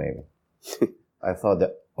 22 maybe. I thought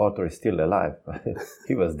the author is still alive.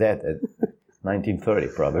 He was dead at 1930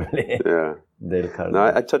 probably. Yeah. Dale Carnegie.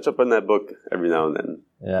 No, I touch up on that book every now and then.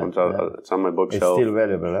 Yeah, it's on my bookshelf. It's still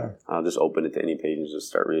valuable, huh? I'll just open it to any page and just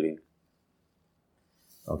start reading.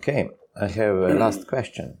 Okay. I have a last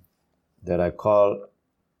question that I call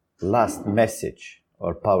last message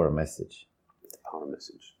or power message. Power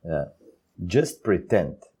message. Yeah. Just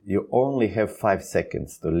pretend you only have 5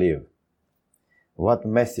 seconds to live. What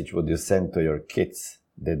message would you send to your kids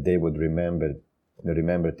that they would remember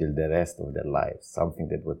till the rest of their lives? Something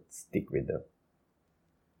that would stick with them.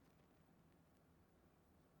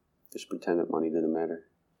 Just pretend that money didn't matter.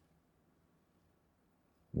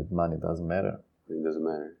 That money doesn't matter? Money doesn't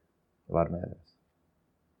matter. What matters?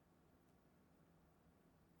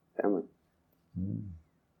 Family.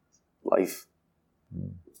 Life.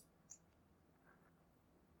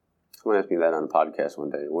 Someone asked me that on a podcast one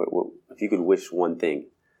day. What, if you could wish one thing,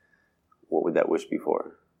 what would that wish be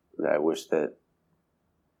for? That I wish that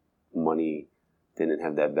money didn't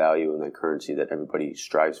have that value and that currency that everybody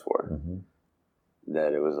strives for.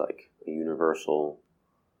 That it was like a universal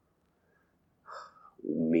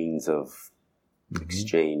means of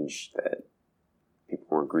exchange that people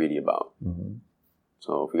weren't greedy about.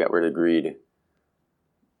 So if we got rid of greed,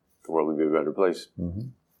 the world would be a better place.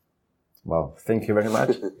 Wow, thank you very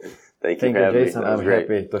much. Thank you, Jason. I'm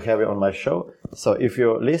happy to have you on my show. So if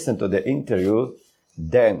you listen to the interview,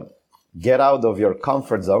 then get out of your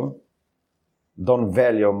comfort zone. Don't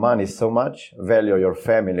value money so much. Value your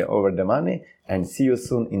family over the money. And see you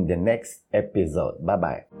soon in the next episode.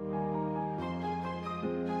 Bye-bye.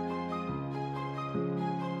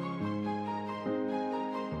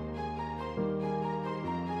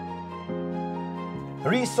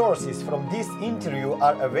 Resources from this interview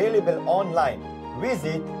are available online.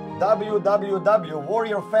 Visit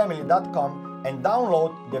www.warriorfamily.com and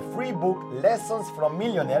download the free book Lessons from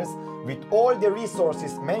Millionaires with all the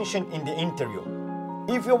resources mentioned in the interview.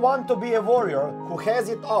 If you want to be a warrior who has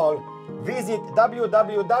it all, visit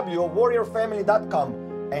www.warriorfamily.com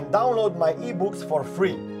and download my ebooks for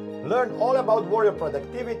free. Learn all about warrior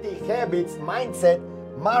productivity, habits, mindset,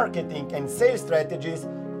 marketing and sales strategies,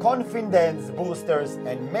 confidence boosters,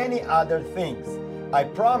 and many other things. I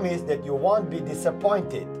promise that you won't be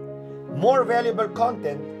disappointed. More valuable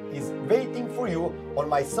content is waiting for you on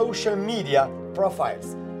my social media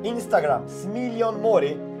profiles. Instagram, Smiljan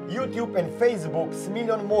Mori, YouTube and Facebook,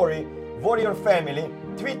 Smiljan Mori, Warrior Family,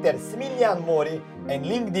 Twitter, Smiljan Mori, and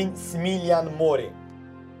LinkedIn, Smiljan Mori.